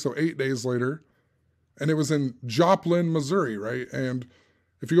that year, so 8 days later. And it was in Joplin, Missouri, right? And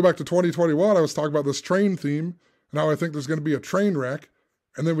if you go back to 2021, I was talking about this train theme and how I think there's going to be a train wreck.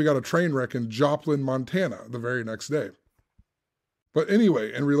 And then we got a train wreck in Joplin, Montana the very next day. But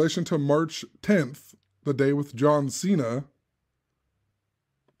anyway, in relation to March 10th, the day with John Cena,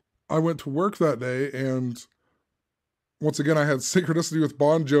 I went to work that day, and once again, I had synchronicity with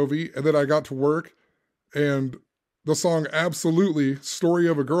Bon Jovi, and then I got to work, and the song Absolutely, Story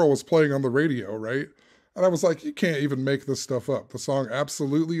of a Girl was playing on the radio, right? And I was like, you can't even make this stuff up. The song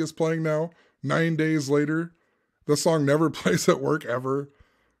Absolutely is playing now, 9 days later. The song never plays at work ever.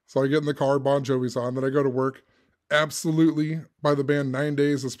 So I get in the car, Bon Jovi's on, then I go to work. Absolutely by the band 9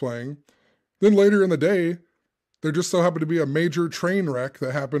 Days is playing. Then later in the day, there just so happened to be a major train wreck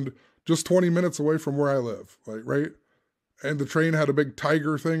that happened just 20 minutes away from where I live, like, right? And the train had a big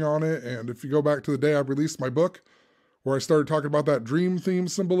tiger thing on it. And if you go back to the day I released my book, where I started talking about that dream theme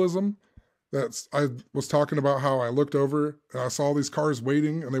symbolism, I was talking about how I looked over and I saw all these cars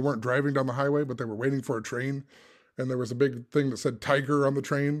waiting, and they weren't driving down the highway, but they were waiting for a train. And there was a big thing that said tiger on the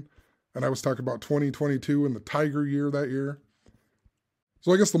train. And I was talking about 2022 and the tiger year that year.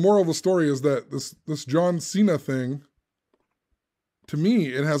 So I guess the moral of the story is that this John Cena thing, to me,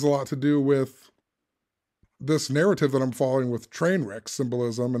 it has a lot to do with this narrative that I'm following with train wreck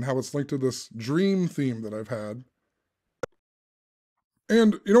symbolism and how it's linked to this dream theme that I've had.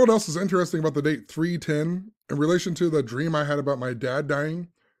 And you know what else is interesting about the date 310 in relation to the dream I had about my dad dying?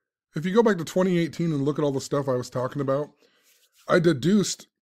 If you go back to 2018 and look at all the stuff I was talking about, I deduced,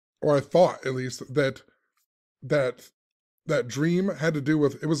 or I thought at least, that dream had to do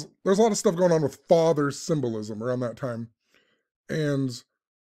with, there's a lot of stuff going on with father symbolism around that time. And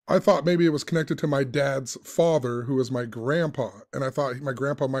I thought maybe it was connected to my dad's father, who was my grandpa. And I thought my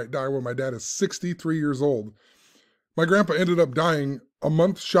grandpa might die when my dad is 63 years old. My grandpa ended up dying a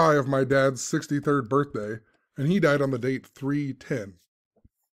month shy of my dad's 63rd birthday, and he died on the date 310.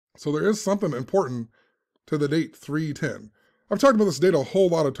 So there is something important to the date 310. I've talked about this date a whole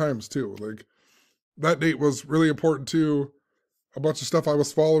lot of times too. Like, that date was really important to a bunch of stuff I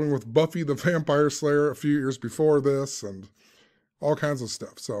was following with Buffy the Vampire Slayer a few years before this, and all kinds of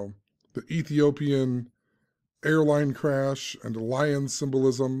stuff. So the Ethiopian airline crash and lion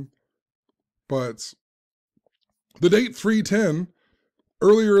symbolism. But the date 310,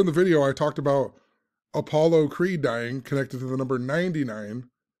 earlier in the video, I talked about Apollo Creed dying, connected to the number 99,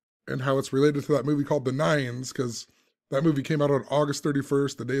 and how it's related to that movie called The Nines, because that movie came out on August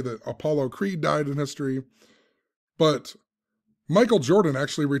 31st, the day that Apollo Creed died in history. But Michael Jordan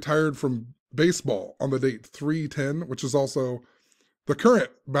actually retired from baseball on the date 310, which is also the current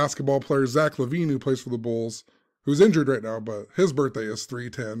basketball player, Zach LaVine, who plays for the Bulls, who's injured right now, but his birthday is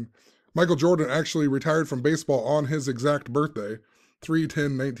 310. Michael Jordan actually retired from baseball on his exact birthday,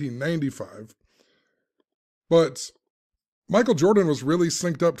 3/10/1995. But Michael Jordan was really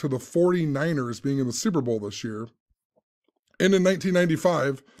synced up to the 49ers being in the Super Bowl this year. And in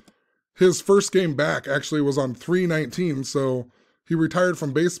 1995, his first game back actually was on 3/19, so he retired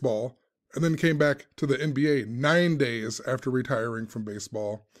from baseball and then came back to the NBA 9 days after retiring from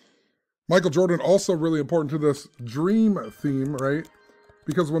baseball. Michael Jordan also really important to this dream theme, right?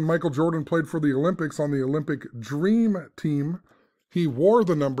 Because when Michael Jordan played for the Olympics on the Olympic Dream Team, he wore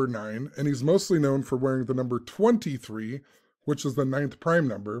the number 9, and he's mostly known for wearing the number 23, which is the 9th prime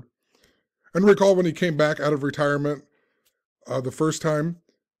number. And recall when he came back out of retirement the first time,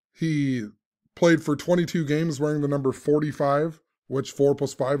 he played for 22 games wearing the number 45, which 4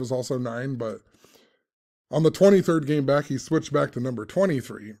 plus 5 is also 9, but on the 23rd game back, he switched back to number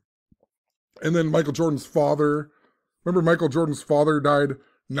 23. And then Michael Jordan's father, remember Michael Jordan's father died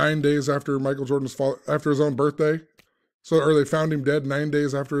 9 days after after his own birthday? Or they found him dead 9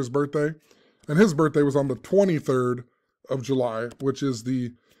 days after his birthday. And his birthday was on the 23rd of July, which is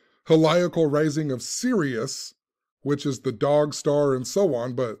the heliacal rising of Sirius, which is the dog star and so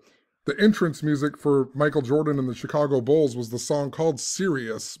on. But the entrance music for Michael Jordan and the Chicago Bulls was the song called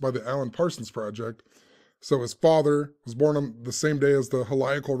Sirius by the Alan Parsons Project. So his father was born on the same day as the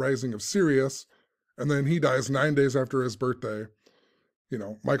heliacal rising of Sirius, and then he dies 9 days after his birthday. You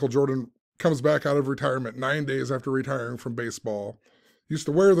know, Michael Jordan comes back out of retirement 9 days after retiring from baseball. Used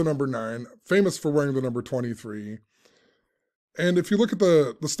to wear the number 9, famous for wearing the number 23. And if you look at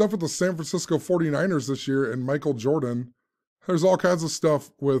the stuff with the San Francisco 49ers this year and Michael Jordan, there's all kinds of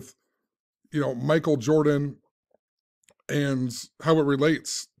stuff with, Michael Jordan and how it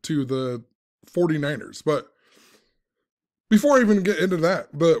relates to the 49ers. But before I even get into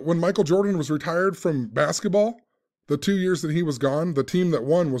that, when Michael Jordan was retired from basketball, the 2 years that he was gone, the team that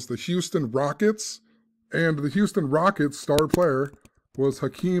won was the Houston Rockets. And the Houston Rockets star player was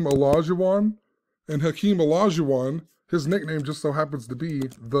Hakeem Olajuwon. And Hakeem Olajuwon, his nickname just so happens to be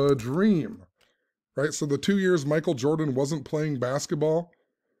The Dream, right? So the 2 years Michael Jordan wasn't playing basketball,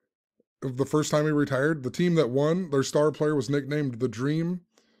 the first time he retired, the team that won, their star player was nicknamed The Dream.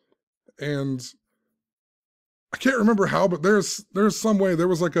 And I can't remember how, but there's some way. There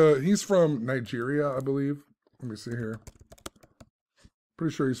was he's from Nigeria, I believe. Let me see here.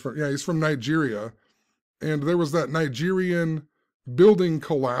 Pretty sure he's from Nigeria. And there was that Nigerian building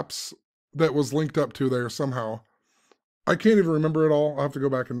collapse that was linked up to there somehow. I can't even remember it all. I'll have to go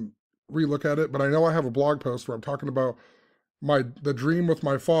back and relook at it, but I know I have a blog post where I'm talking about the dream with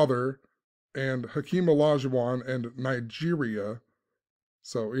my father and Hakeem Olajuwon and Nigeria.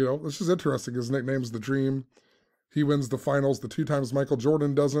 So, this is interesting. His nickname's The Dream. He wins the finals the 2 times Michael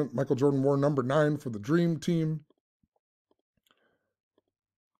Jordan doesn't. Michael Jordan wore number 9 for the Dream Team.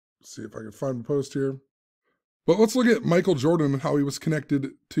 Let's see if I can find the post here. But let's look at Michael Jordan and how he was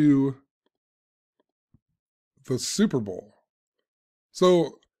connected to the Super Bowl.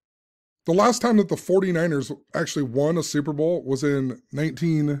 So the last time that the 49ers actually won a Super Bowl was in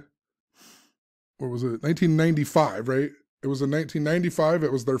 1995, right? It was in 1995.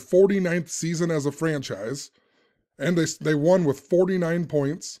 It was their 49th season as a franchise. And they won with 49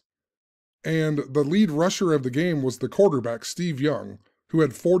 points. And the lead rusher of the game was the quarterback, Steve Young, who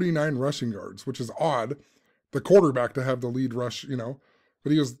had 49 rushing yards, which is odd. The quarterback to have the lead rush,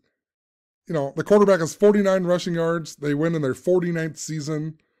 but he was, the quarterback has 49 rushing yards. They win in their 49th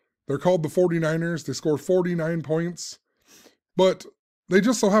season. They're called the 49ers. They score 49 points. But they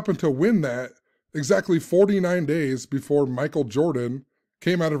just so happened to win that exactly 49 days before Michael Jordan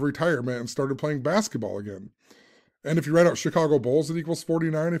came out of retirement and started playing basketball again. And if you write out Chicago Bulls, it equals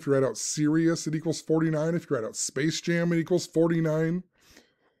 49. If you write out Sirius, it equals 49. If you write out Space Jam, it equals 49.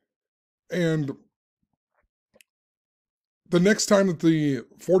 And the next time that the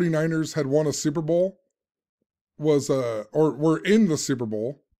 49ers had won a Super Bowl was, or were in the Super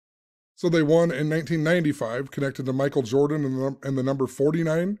Bowl, so they won in 1995, connected to Michael Jordan and the number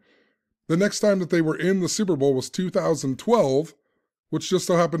 49. The next time that they were in the Super Bowl was 2012, which just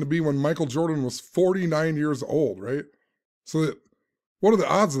so happened to be when Michael Jordan was 49 years old, right? So what are the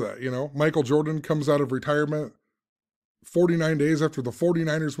odds of that, Michael Jordan comes out of retirement 49 days after the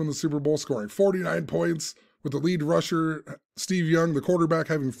 49ers win the Super Bowl, scoring 49 points with the lead rusher, Steve Young, the quarterback,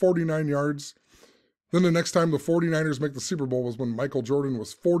 having 49 yards. Then the next time the 49ers make the Super Bowl was when Michael Jordan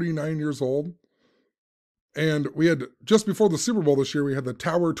was 49 years old. And we had, just before the Super Bowl this year, we had the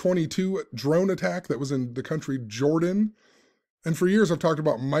Tower 22 drone attack that was in the country Jordan. And for years I've talked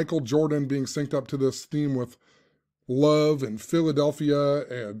about Michael Jordan being synced up to this theme with love and Philadelphia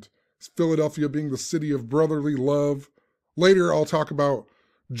being the city of brotherly love. Later I'll talk about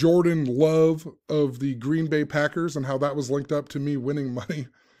Jordan Love of the Green Bay Packers and how that was linked up to me winning money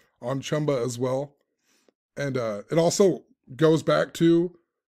on Chumba as well. And it also goes back to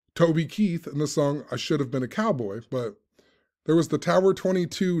Toby Keith in the song I Should Have Been a Cowboy. But there was the Tower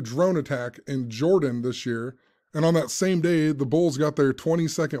 22 drone attack in Jordan this year. And on that same day, the Bulls got their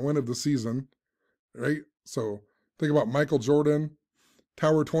 22nd win of the season, right? So think about Michael Jordan,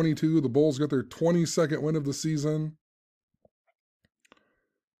 Tower 22, the Bulls got their 22nd win of the season.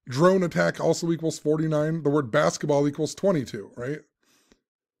 Drone attack also equals 49. The word basketball equals 22, right?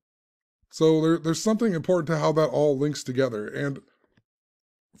 So there's something important to how that all links together. And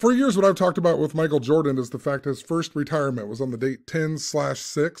for years, what I've talked about with Michael Jordan is the fact his first retirement was on the date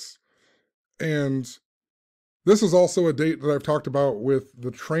 10/6. And this is also a date that I've talked about with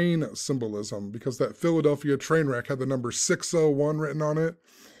the train symbolism, because that Philadelphia train wreck had the number 601 written on it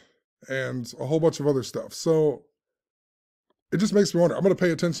and a whole bunch of other stuff. So it just makes me wonder. I'm going to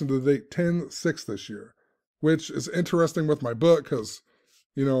pay attention to the date 10/6 this year, which is interesting with my book because,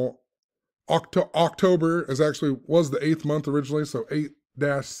 October was the 8th month originally, so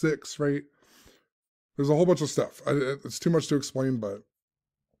 8-6, right? There's a whole bunch of stuff. It's too much to explain, but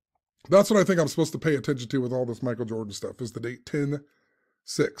that's what I think I'm supposed to pay attention to with all this Michael Jordan stuff, is the date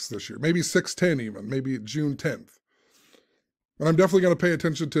 10/6 this year. Maybe 6/10 even, maybe June 10th. And I'm definitely going to pay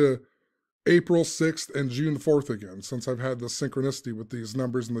attention to April 6th and June 4th again, since I've had the synchronicity with these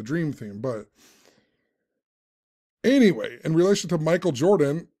numbers in the dream theme. But anyway, in relation to Michael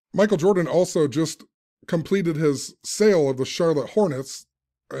Jordan also just completed his sale of the Charlotte Hornets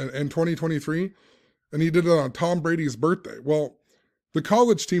in 2023, and he did it on Tom Brady's birthday. Well, the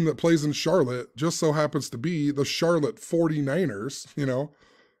college team that plays in Charlotte just so happens to be the Charlotte 49ers,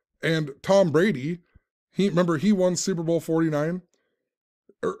 and Tom Brady, he won Super Bowl 49.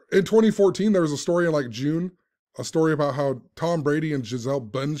 In 2014, there was a story in June, a story about how Tom Brady and Gisele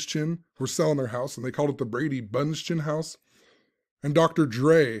Bundchen were selling their house, and they called it the Brady Bundchen house. And Dr.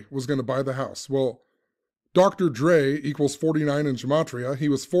 Dre was going to buy the house. Well, Dr. Dre equals 49 in gematria. He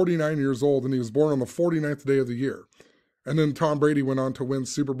was 49 years old, and he was born on the 49th day of the year. And then Tom Brady went on to win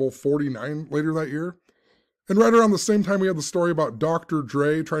Super Bowl 49 later that year. And right around the same time, we had the story about Dr.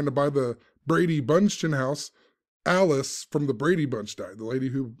 Dre trying to buy the Brady Bunchton house. Alice from the Brady Bunch died. The lady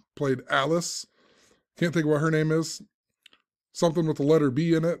who played Alice. Can't think of what her name is. Something with the letter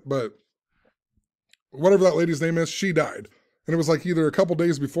B in it, but whatever that lady's name is, she died. And it was either a couple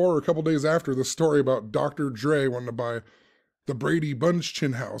days before or a couple days after the story about Dr. Dre wanting to buy the Brady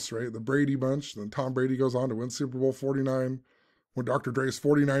Bunchton house, right? The Brady Bunch. And then Tom Brady goes on to win Super Bowl 49 when Dr. Dre is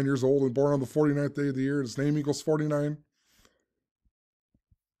 49 years old and born on the 49th day of the year. And his name equals 49.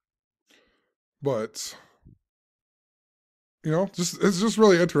 But, it's just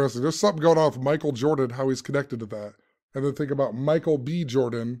really interesting. There's something going on with Michael Jordan, how he's connected to that. And then think about Michael B.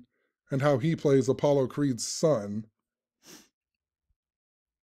 Jordan and how he plays Apollo Creed's son.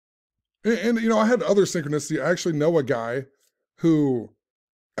 And I had other synchronicity. I actually know a guy who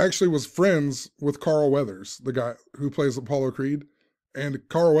actually was friends with Carl Weathers, the guy who plays Apollo Creed. And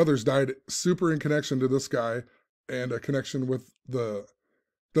Carl Weathers died super in connection to this guy and a connection with the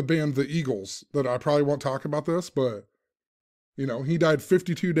band The Eagles, that I probably won't talk about this, but You know, he died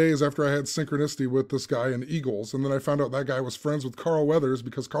 52 days after I had synchronicity with this guy in Eagles. And then I found out that guy was friends with Carl Weathers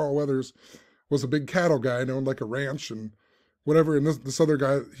because Carl Weathers was a big cattle guy and owned like a ranch and whatever. And this other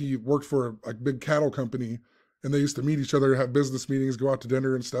guy, he worked for a big cattle company and they used to meet each other, have business meetings, go out to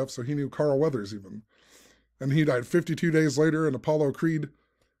dinner and stuff. So he knew Carl Weathers even. And he died 52 days later in Apollo Creed.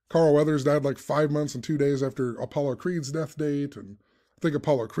 Carl Weathers died like 5 months and 2 days after Apollo Creed's death date. And I think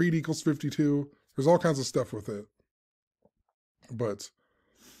Apollo Creed equals 52. There's all kinds of stuff with it. But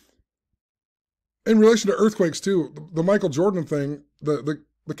in relation to earthquakes too, the Michael Jordan thing, the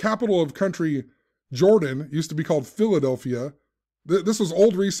capital of country, Jordan, used to be called Philadelphia. This was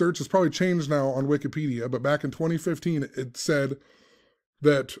old research. It's probably changed now on Wikipedia, but back in 2015, it said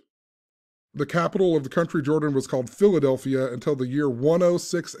that the capital of the country, Jordan, was called Philadelphia until the year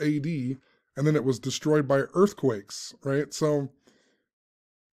 106 AD, and then it was destroyed by earthquakes, right? So,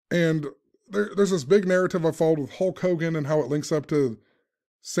 and there's this big narrative I followed with Hulk Hogan and how it links up to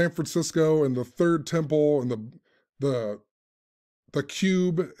San Francisco and the Third Temple and the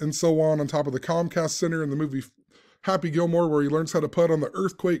Cube and so on top of the Comcast Center in the movie Happy Gilmore, where he learns how to putt on the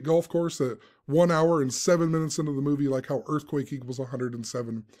Earthquake golf course at 1 hour and 7 minutes into the movie, like how Earthquake equals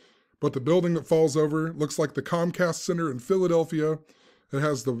 107. But the building that falls over looks like the Comcast Center in Philadelphia. It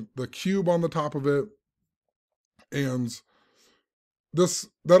has the cube on the top of it. And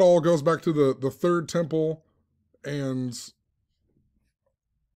that all goes back to the Third Temple. And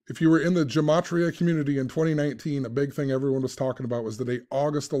if you were in the Gematria community in 2019, a big thing everyone was talking about was the date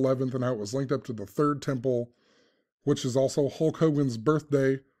August 11th and how it was linked up to the Third Temple, which is also Hulk Hogan's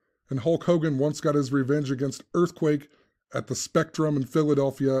birthday. And Hulk Hogan once got his revenge against Earthquake at the Spectrum in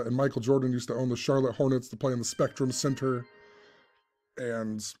Philadelphia, and Michael Jordan used to own the Charlotte Hornets to play in the Spectrum Center.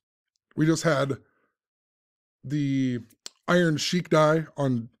 And we just had the Iron Sheik die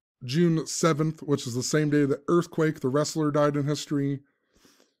on June 7th, which is the same day that Earthquake, the wrestler, died in history.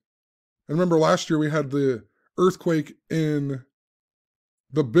 And remember last year we had the earthquake in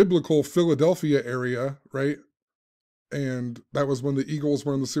the biblical Philadelphia area, right? And that was when the Eagles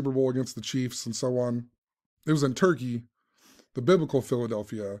were in the Super Bowl against the Chiefs and so on. It was in Turkey, the biblical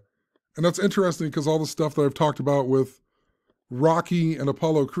Philadelphia. And that's interesting because all the stuff that I've talked about with Rocky and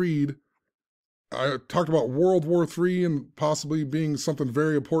Apollo Creed, I talked about World War III and possibly being something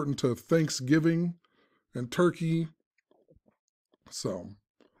very important to Thanksgiving and Turkey. So,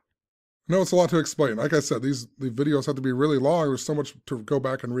 I know it's a lot to explain. Like I said, the videos have to be really long. There's so much to go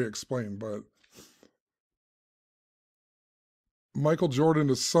back and re-explain, but Michael Jordan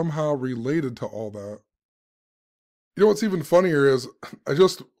is somehow related to all that. You know what's even funnier is I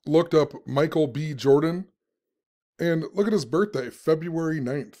just looked up Michael B. Jordan, and look at his birthday, February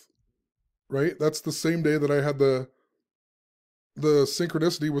 9th, right? That's the same day that I had the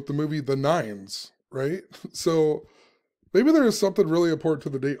synchronicity with the movie The Nines, right? So maybe there is something really important to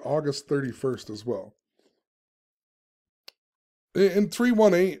the date August 31st as well. In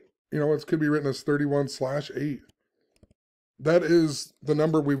 318, you know, it could be written as 31/8. That is the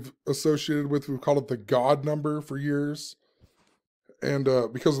number we've associated with. We've called it the God number for years. And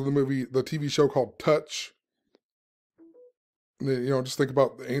because of the TV show called Touch, you know, just think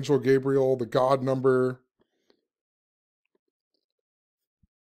about the angel Gabriel, the God number.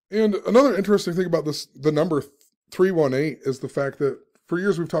 And another interesting thing about the number 318 is the fact that for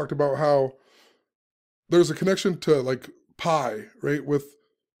years we've talked about how there's a connection to like pi, right? With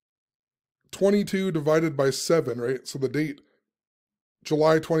 22 divided by 7, right? So the date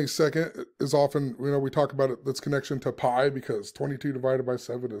July 22nd is often, you know, we talk about it, that's connection to pi because 22 divided by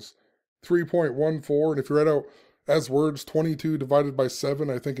 7 is 3.14. And if you write out as words 22 divided by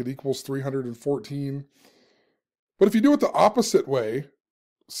 7, I think it equals 314. But if you do it the opposite way,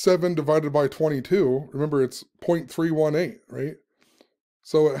 7 divided by 22, remember it's 0.318, right?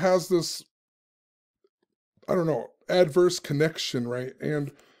 So it has this, I don't know, adverse connection, right?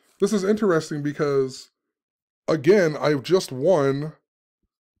 And this is interesting because, again, I just won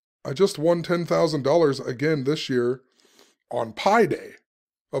 $10,000 again this year on Pi Day,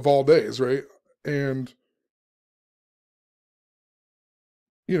 of all days, right? And,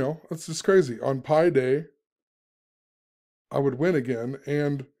 you know, it's just crazy. On Pi Day, I would win again.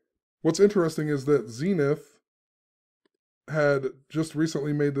 And what's interesting is that Zenith had just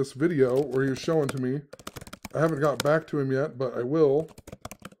recently made this video where he was showing to me. I haven't got back to him yet, but I will.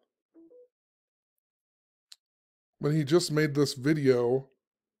 But he just made this video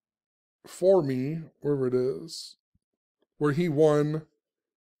for me, wherever it is, where he won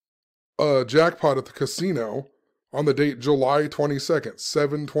a jackpot at the casino on the date July 22nd,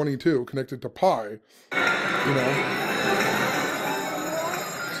 7/22, connected to pi, you know.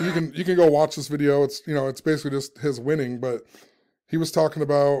 So you can go watch this video. It's, you know, it's basically just his winning, but he was talking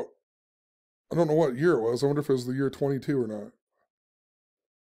about, I don't know what year it was. I wonder if it was the year 22 or not.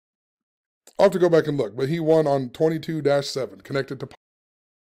 I'll have to go back and look, but he won on 22-7 connected to.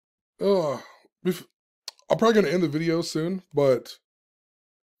 I'm probably going to end the video soon, but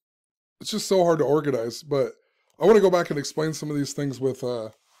it's just so hard to organize. But I want to go back and explain some of these things with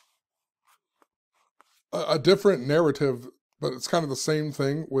a different narrative, but it's kind of the same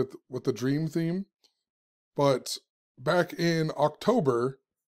thing with the dream theme. But back in October,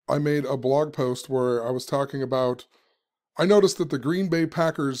 I made a blog post where I was talking about, I noticed that the Green Bay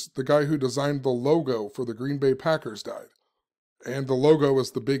Packers, the guy who designed the logo for the Green Bay Packers died. And the logo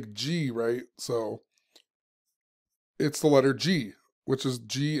is the big G, right? So it's the letter G, which is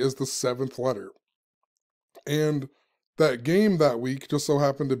G is the 7th letter. And that game that week just so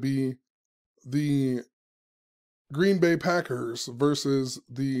happened to be the Green Bay Packers versus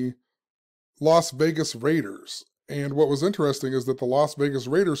the Las Vegas Raiders. And what was interesting is that the Las Vegas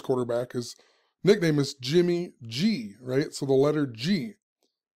Raiders quarterback, his nickname is Jimmy G, right? So the letter G.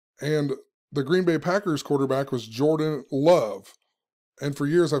 And the Green Bay Packers quarterback was Jordan Love. And for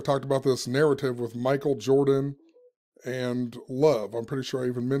years I've talked about this narrative with Michael Jordan and Love. I'm pretty sure I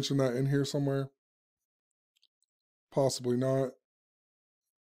even mentioned that in here somewhere. Possibly not.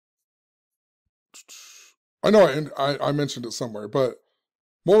 I know I mentioned it somewhere, but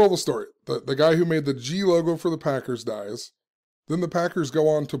moral of the story, the guy who made the G logo for the Packers dies. Then the Packers go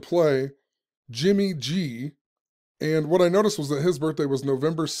on to play Jimmy G. And what I noticed was that his birthday was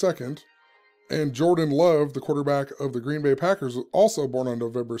November 2nd. And Jordan Love, the quarterback of the Green Bay Packers, was also born on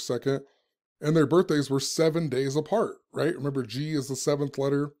November 2nd. And their birthdays were 7 days apart, right? Remember, G is the 7th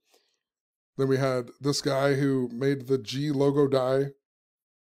letter. Then we had this guy who made the G logo die.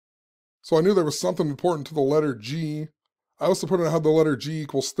 So I knew there was something important to the letter G. I also put out how the letter G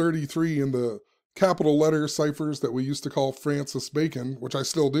equals 33 in the capital letter ciphers that we used to call Francis Bacon, which I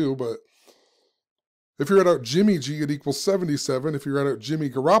still do, but if you write out Jimmy G, it equals 77. If you write out Jimmy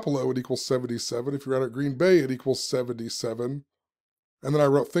Garoppolo, it equals 77. If you write out Green Bay, it equals 77. And then I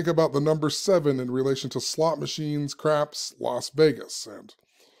wrote, think about the number 7 in relation to slot machines, craps, Las Vegas. And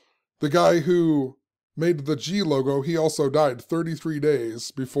the guy who made the G logo, he also died 33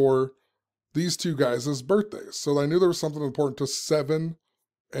 days before these two guys' birthdays. So I knew there was something important to 7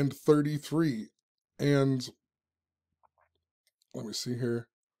 and 33. And let me see here.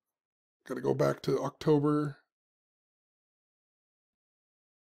 Got to go back to October.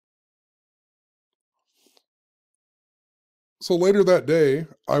 So later that day,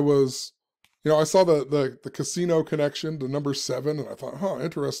 I was, I saw the casino connection to number 7, and I thought,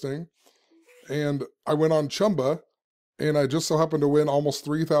 interesting. And I went on Chumba, and I just so happened to win almost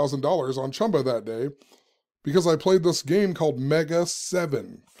 $3,000 on Chumba that day because I played this game called Mega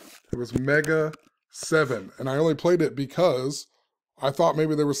 7. It was Mega 7, and I only played it because I thought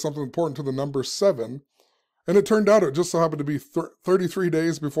maybe there was something important to the number 7, and it turned out it just so happened to be 33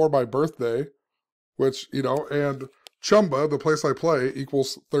 days before my birthday, which, and Chumba, the place I play,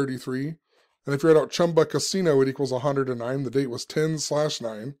 equals 33. And if you write out Chumba Casino, it equals 109. The date was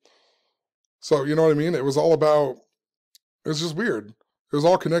 10/9. So, you know what I mean? It was all about, it was just weird. It was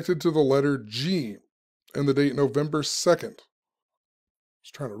all connected to the letter G and the date November 2nd.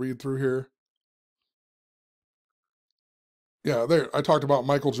 Just trying to read through here. Yeah, there, I talked about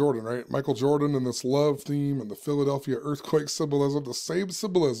Michael Jordan, right? Michael Jordan and this love theme and the Philadelphia earthquake symbolism, the same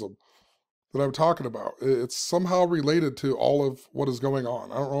symbolism that I'm talking about. It's somehow related to all of what is going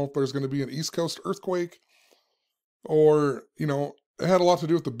on. I don't know if there's going to be an East Coast earthquake or, it had a lot to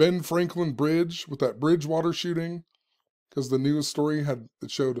do with the Ben Franklin Bridge, with that Bridgewater shooting, because the news story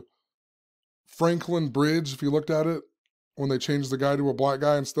it showed Franklin Bridge, if you looked at it, when they changed the guy to a black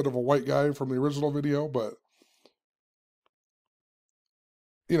guy instead of a white guy from the original video. But,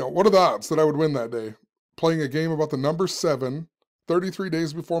 what are the odds that I would win that day? Playing a game about the number 7, 33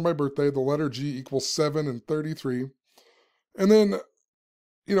 days before my birthday, the letter G equals 7 and 33. And then,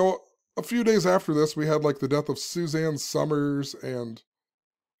 a few days after this, we had like the death of Suzanne Summers, and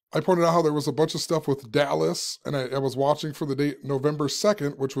I pointed out how there was a bunch of stuff with Dallas, and I was watching for the date November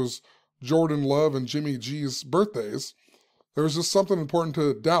 2nd, which was Jordan Love and Jimmy G's birthdays. There was just something important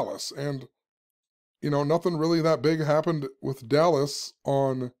to Dallas, and, nothing really that big happened with Dallas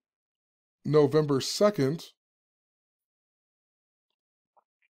on November 2nd.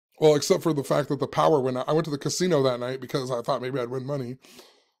 Well, except for the fact that the power went out. I went to the casino that night because I thought maybe I'd win money.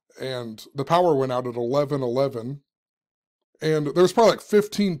 And the power went out at 11:11. And there was probably like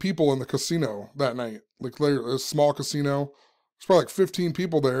 15 people in the casino that night. Like a small casino. There's probably like 15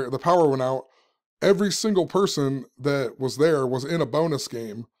 people there. The power went out. every single person that was there was in a bonus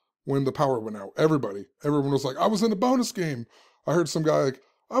game when the power went out. Everyone was like, I was in a bonus game. I heard some guy like,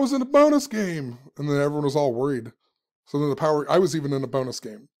 I was in a bonus game. And then everyone was all worried. So then I was even in a bonus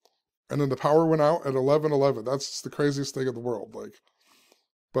game. And then the power went out at 11:11. That's just the craziest thing in the world.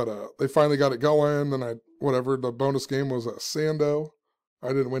 But they finally got it going. And the bonus game was a Sando. I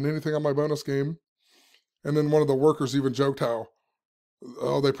didn't win anything on my bonus game. And then one of the workers even joked how,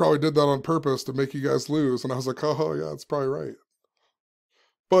 oh, they probably did that on purpose to make you guys lose. And I was like, oh, yeah, that's probably right.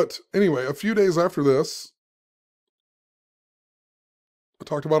 But anyway, a few days after this, I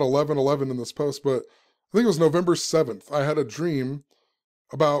talked about 11:11 in this post, but I think it was November 7th. I had a dream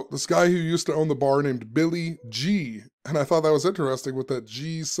about this guy who used to own the bar named Billy G. And I thought that was interesting with that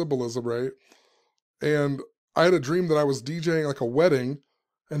G symbolism, right? And I had a dream that I was DJing like a wedding,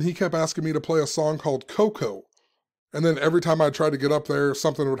 and he kept asking me to play a song called Coco. And then every time I tried to get up there,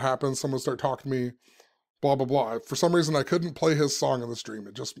 something would happen. Someone would start talking to me, blah, blah, blah. For some reason, I couldn't play his song in this dream.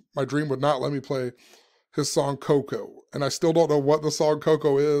 My dream would not let me play his song Coco. And I still don't know what the song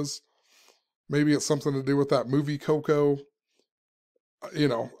Coco is. Maybe it's something to do with that movie Coco.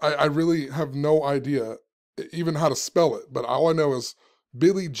 I really have no idea even how to spell it. But all I know is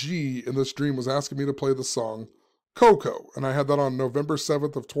Billy G in this dream was asking me to play the song Coco. And I had that on November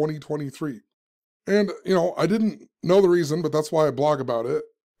 7th of 2023. And, I didn't know the reason, but that's why I blog about it.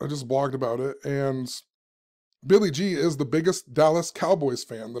 I just blogged about it. And Billy G is the biggest Dallas Cowboys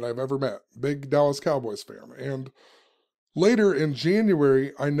fan that I've ever met. Big Dallas Cowboys fan. And later in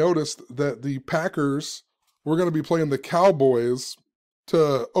January, I noticed that the Packers were going to be playing the Cowboys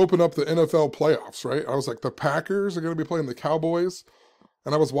to open up the NFL playoffs, right? I was like, the Packers are going to be playing the Cowboys?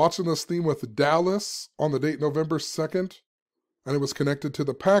 And I was watching this theme with Dallas on the date November 2nd, and it was connected to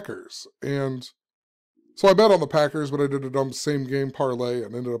the Packers. And so I bet on the Packers, but I did a dumb same game parlay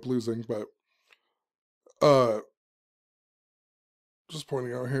and ended up losing. But just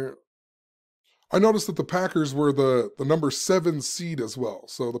pointing out here, I noticed that the Packers were the number 7 seed as well.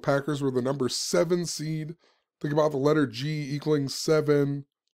 So the Packers were the number 7 seed. Think about the letter G equaling 7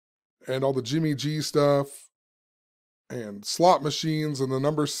 and all the Jimmy G stuff and slot machines and the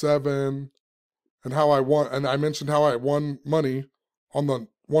number 7 and how I won. And I mentioned how I won money on the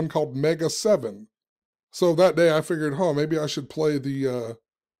one called Mega 7. So that day I figured, maybe I should play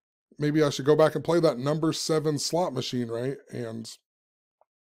maybe I should go back and play that number 7 slot machine, right? And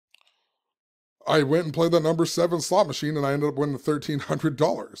I went and played that number 7 slot machine and I ended up winning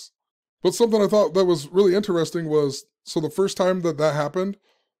 $1,300. But something I thought that was really interesting was, so the first time that happened,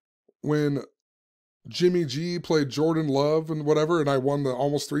 when Jimmy G played Jordan Love and whatever, and I won the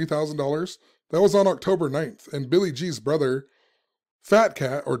almost $3,000, that was on October 9th. And Billy G's brother, Fat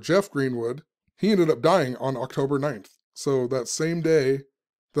Cat, or Jeff Greenwood, he ended up dying on October 9th. So that same day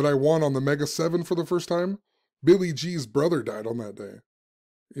that I won on the Mega 7 for the first time, Billy G's brother died on that day.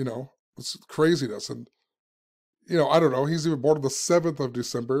 It's craziness. And, I don't know, he's even born on the 7th of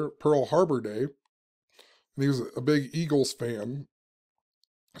December, Pearl Harbor Day. And he was a big Eagles fan.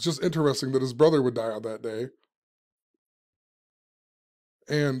 It's just interesting that his brother would die on that day.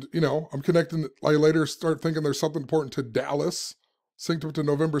 And, I'm connecting, I later start thinking there's something important to Dallas, synced up to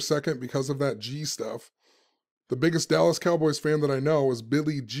November 2nd because of that G stuff. The biggest Dallas Cowboys fan that I know is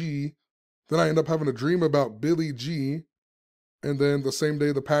Billy G. Then I end up having a dream about Billy G. And then the same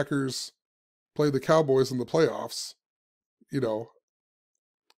day the Packers play the Cowboys in the playoffs,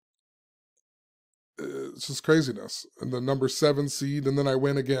 it's just craziness. And the number 7 seed, and then I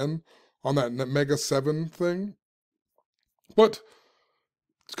win again on that Mega 7 thing. But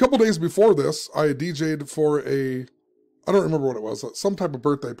a couple days before this, I DJ'd for I don't remember what it was, some type of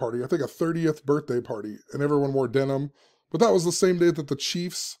birthday party. I think a 30th birthday party, and everyone wore denim. But that was the same day that the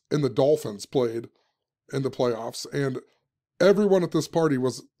Chiefs and the Dolphins played in the playoffs. And everyone at this party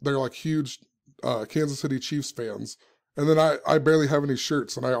they're like huge Kansas City Chiefs fans. And then I barely have any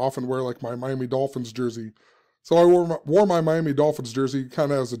shirts, and I often wear like my Miami Dolphins jersey. So I wore my Miami Dolphins jersey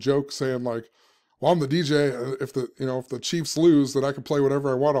kind of as a joke, saying like, well, I'm the DJ. If the Chiefs lose, then I can play whatever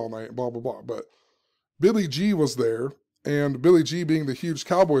I want all night, blah, blah, blah. But Billy G was there. And Billy G, being the huge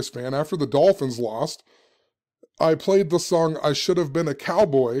Cowboys fan, after the Dolphins lost, I played the song I Should Have Been a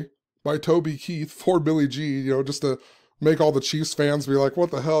Cowboy by Toby Keith for Billy G, just to make all the Chiefs fans be like,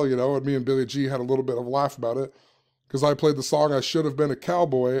 what the hell, and me and Billy G had a little bit of a laugh about it, because I played the song I Should Have Been a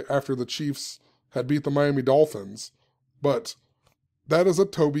Cowboy after the Chiefs had beat the Miami Dolphins. But that is a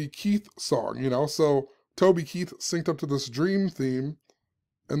Toby Keith song, so Toby Keith synced up to this dream theme.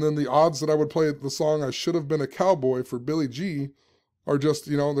 And then the odds that I would play the song I Should Have Been a Cowboy for Billy G are just,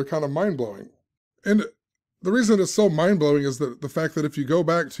 they're kind of mind-blowing. And the reason it's so mind-blowing is that the fact that if you go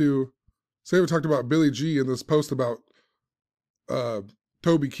back to say we talked about Billy G in this post about uh,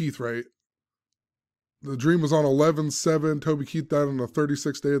 Toby Keith, right? The dream was on 11/7. Toby Keith died on the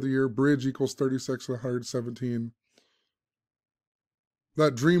 36th day of the year. Bridge equals 36 and 117.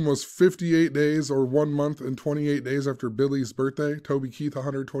 That dream was 58 days or 1 month and 28 days after Billy's birthday. Toby Keith,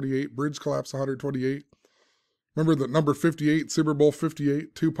 128. Bridge collapse, 128. Remember the number 58, Super Bowl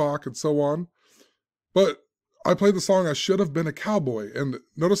 58, Tupac, and so on. But I played the song I Should Have Been a Cowboy. And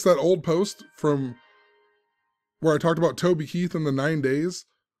notice that old post from where I talked about Toby Keith in the 9 days.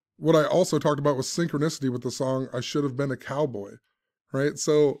 What I also talked about was synchronicity with the song I Should Have Been a Cowboy, right?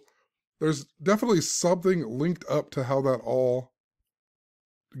 So there's definitely something linked up to how that all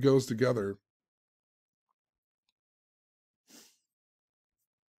goes together.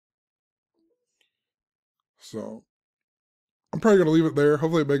 So I'm probably going to leave it there.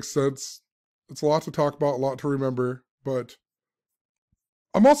 Hopefully it makes sense. It's a lot to talk about, a lot to remember, but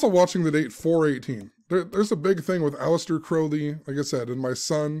I'm also watching the date 4/18. There's a big thing with Aleister Crowley, like I said, and my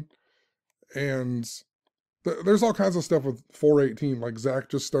son, and there's all kinds of stuff with 4/18. Like Zach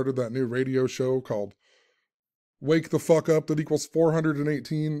just started that new radio show called Wake the Fuck Up that equals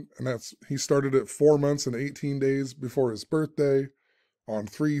 418, and he started it 4 months and 18 days before his birthday on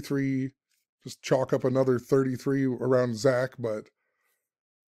 3/3. Just chalk up another 33 around Zach, but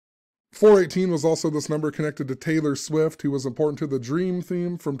 4/18 was also this number connected to Taylor Swift, who was important to the Dream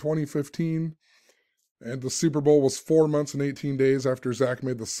theme from 2015. And the Super Bowl was 4 months and 18 days after Zach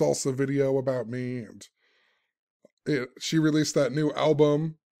made the salsa video about me. And she released that new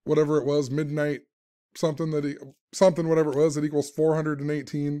album, whatever it was, Midnight something, whatever it was, that equals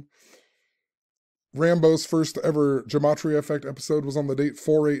 418. Rambo's first ever Gematria Effect episode was on the date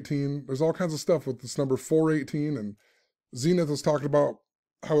 4/18. There's all kinds of stuff with this number 4/18, and Zenith is talking about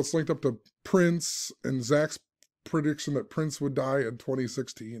how it's linked up to Prince and Zach's prediction that Prince would die in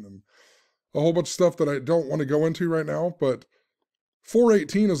 2016, and a whole bunch of stuff that I don't want to go into right now. But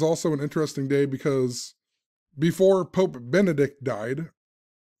 4/18 is also an interesting day because before Pope Benedict died,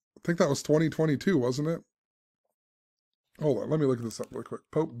 I think that was 2022, wasn't it? Hold on, let me look this up real quick.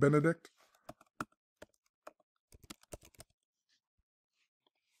 Pope Benedict.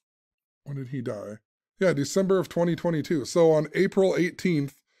 When did he die? Yeah, December of 2022. So on April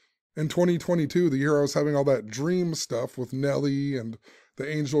 18th in 2022, the year I was having all that dream stuff with Nelly and the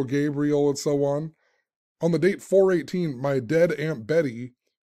angel Gabriel and so on the date 4/18, my dead Aunt Betty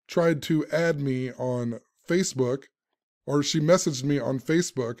tried to add me on Facebook, or she messaged me on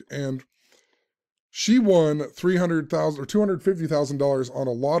Facebook, and she won $300,000 or $250,000 on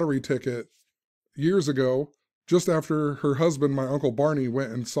a lottery ticket years ago, just after her husband, my Uncle Barney,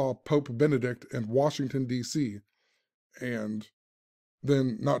 went and saw Pope Benedict in Washington, D.C. And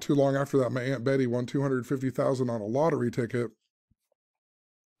then not too long after that, my Aunt Betty won $250,000 on a lottery ticket.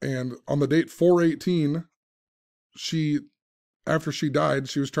 And on the date 4/18, after she died,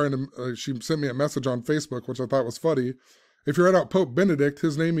 she sent me a message on Facebook, which I thought was funny. If you write out Pope Benedict,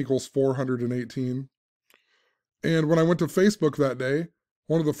 his name equals 418. And when I went to Facebook that day,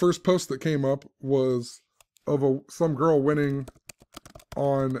 one of the first posts that came up was of some girl winning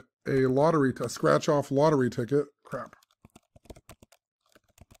on a scratch-off lottery ticket. Crap.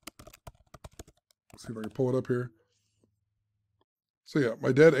 Let's see if I can pull it up here. So yeah,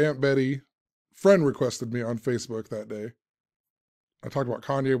 my dead Aunt Betty friend requested me on Facebook that day. I talked about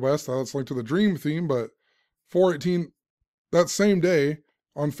Kanye West, how that's linked to the Dream theme, but 4/18, that same day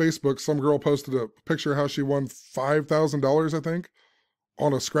on Facebook, some girl posted a picture of how she won $5,000, I think,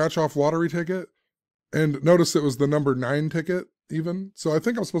 on a scratch-off lottery ticket. And notice it was the number 9 ticket even. So I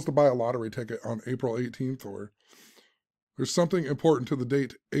think I'm supposed to buy a lottery ticket on April 18th, or there's something important to the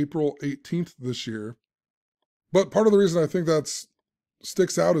date April 18th this year. But part of the reason I think that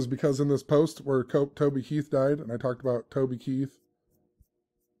sticks out is because in this post where Toby Keith died, and I talked about Toby Keith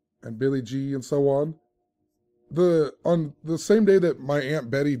and Billy G and so on, on the same day that my Aunt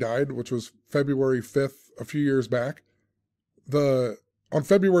Betty died, which was February 5th, a few years back, on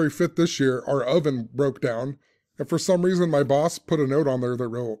February 5th this year, our oven broke down, and for some reason my boss put a note on there that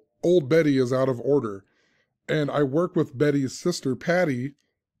wrote, "Old Betty is out of order." And I work with Betty's sister, Patty,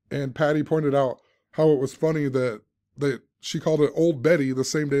 and Patty pointed out how it was funny that she called it Old Betty the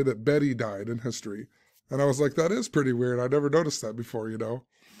same day that Betty died in history. And I was like, that is pretty weird. I never noticed that before,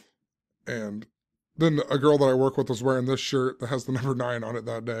 And then a girl that I work with was wearing this shirt that has the number 9 on it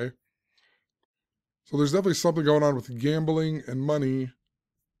that day. So there's definitely something going on with gambling and money,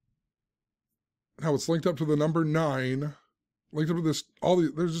 how it's linked up to the number 9, linked up to this,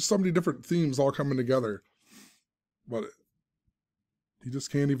 there's just so many different themes all coming together. But you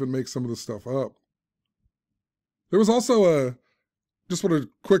just can't even make some of this stuff up. There was also just want to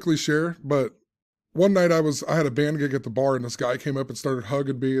quickly share, but one night I had a band gig at the bar, and this guy came up and started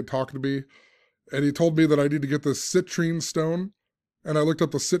hugging me and talking to me, and he told me that I need to get this citrine stone, and I looked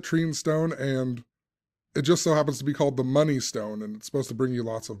up the citrine stone, and it just so happens to be called the money stone, and it's supposed to bring you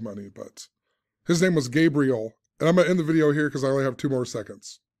lots of money, but his name was Gabriel, and I'm going to end the video here because I only have 2 more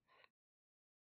seconds.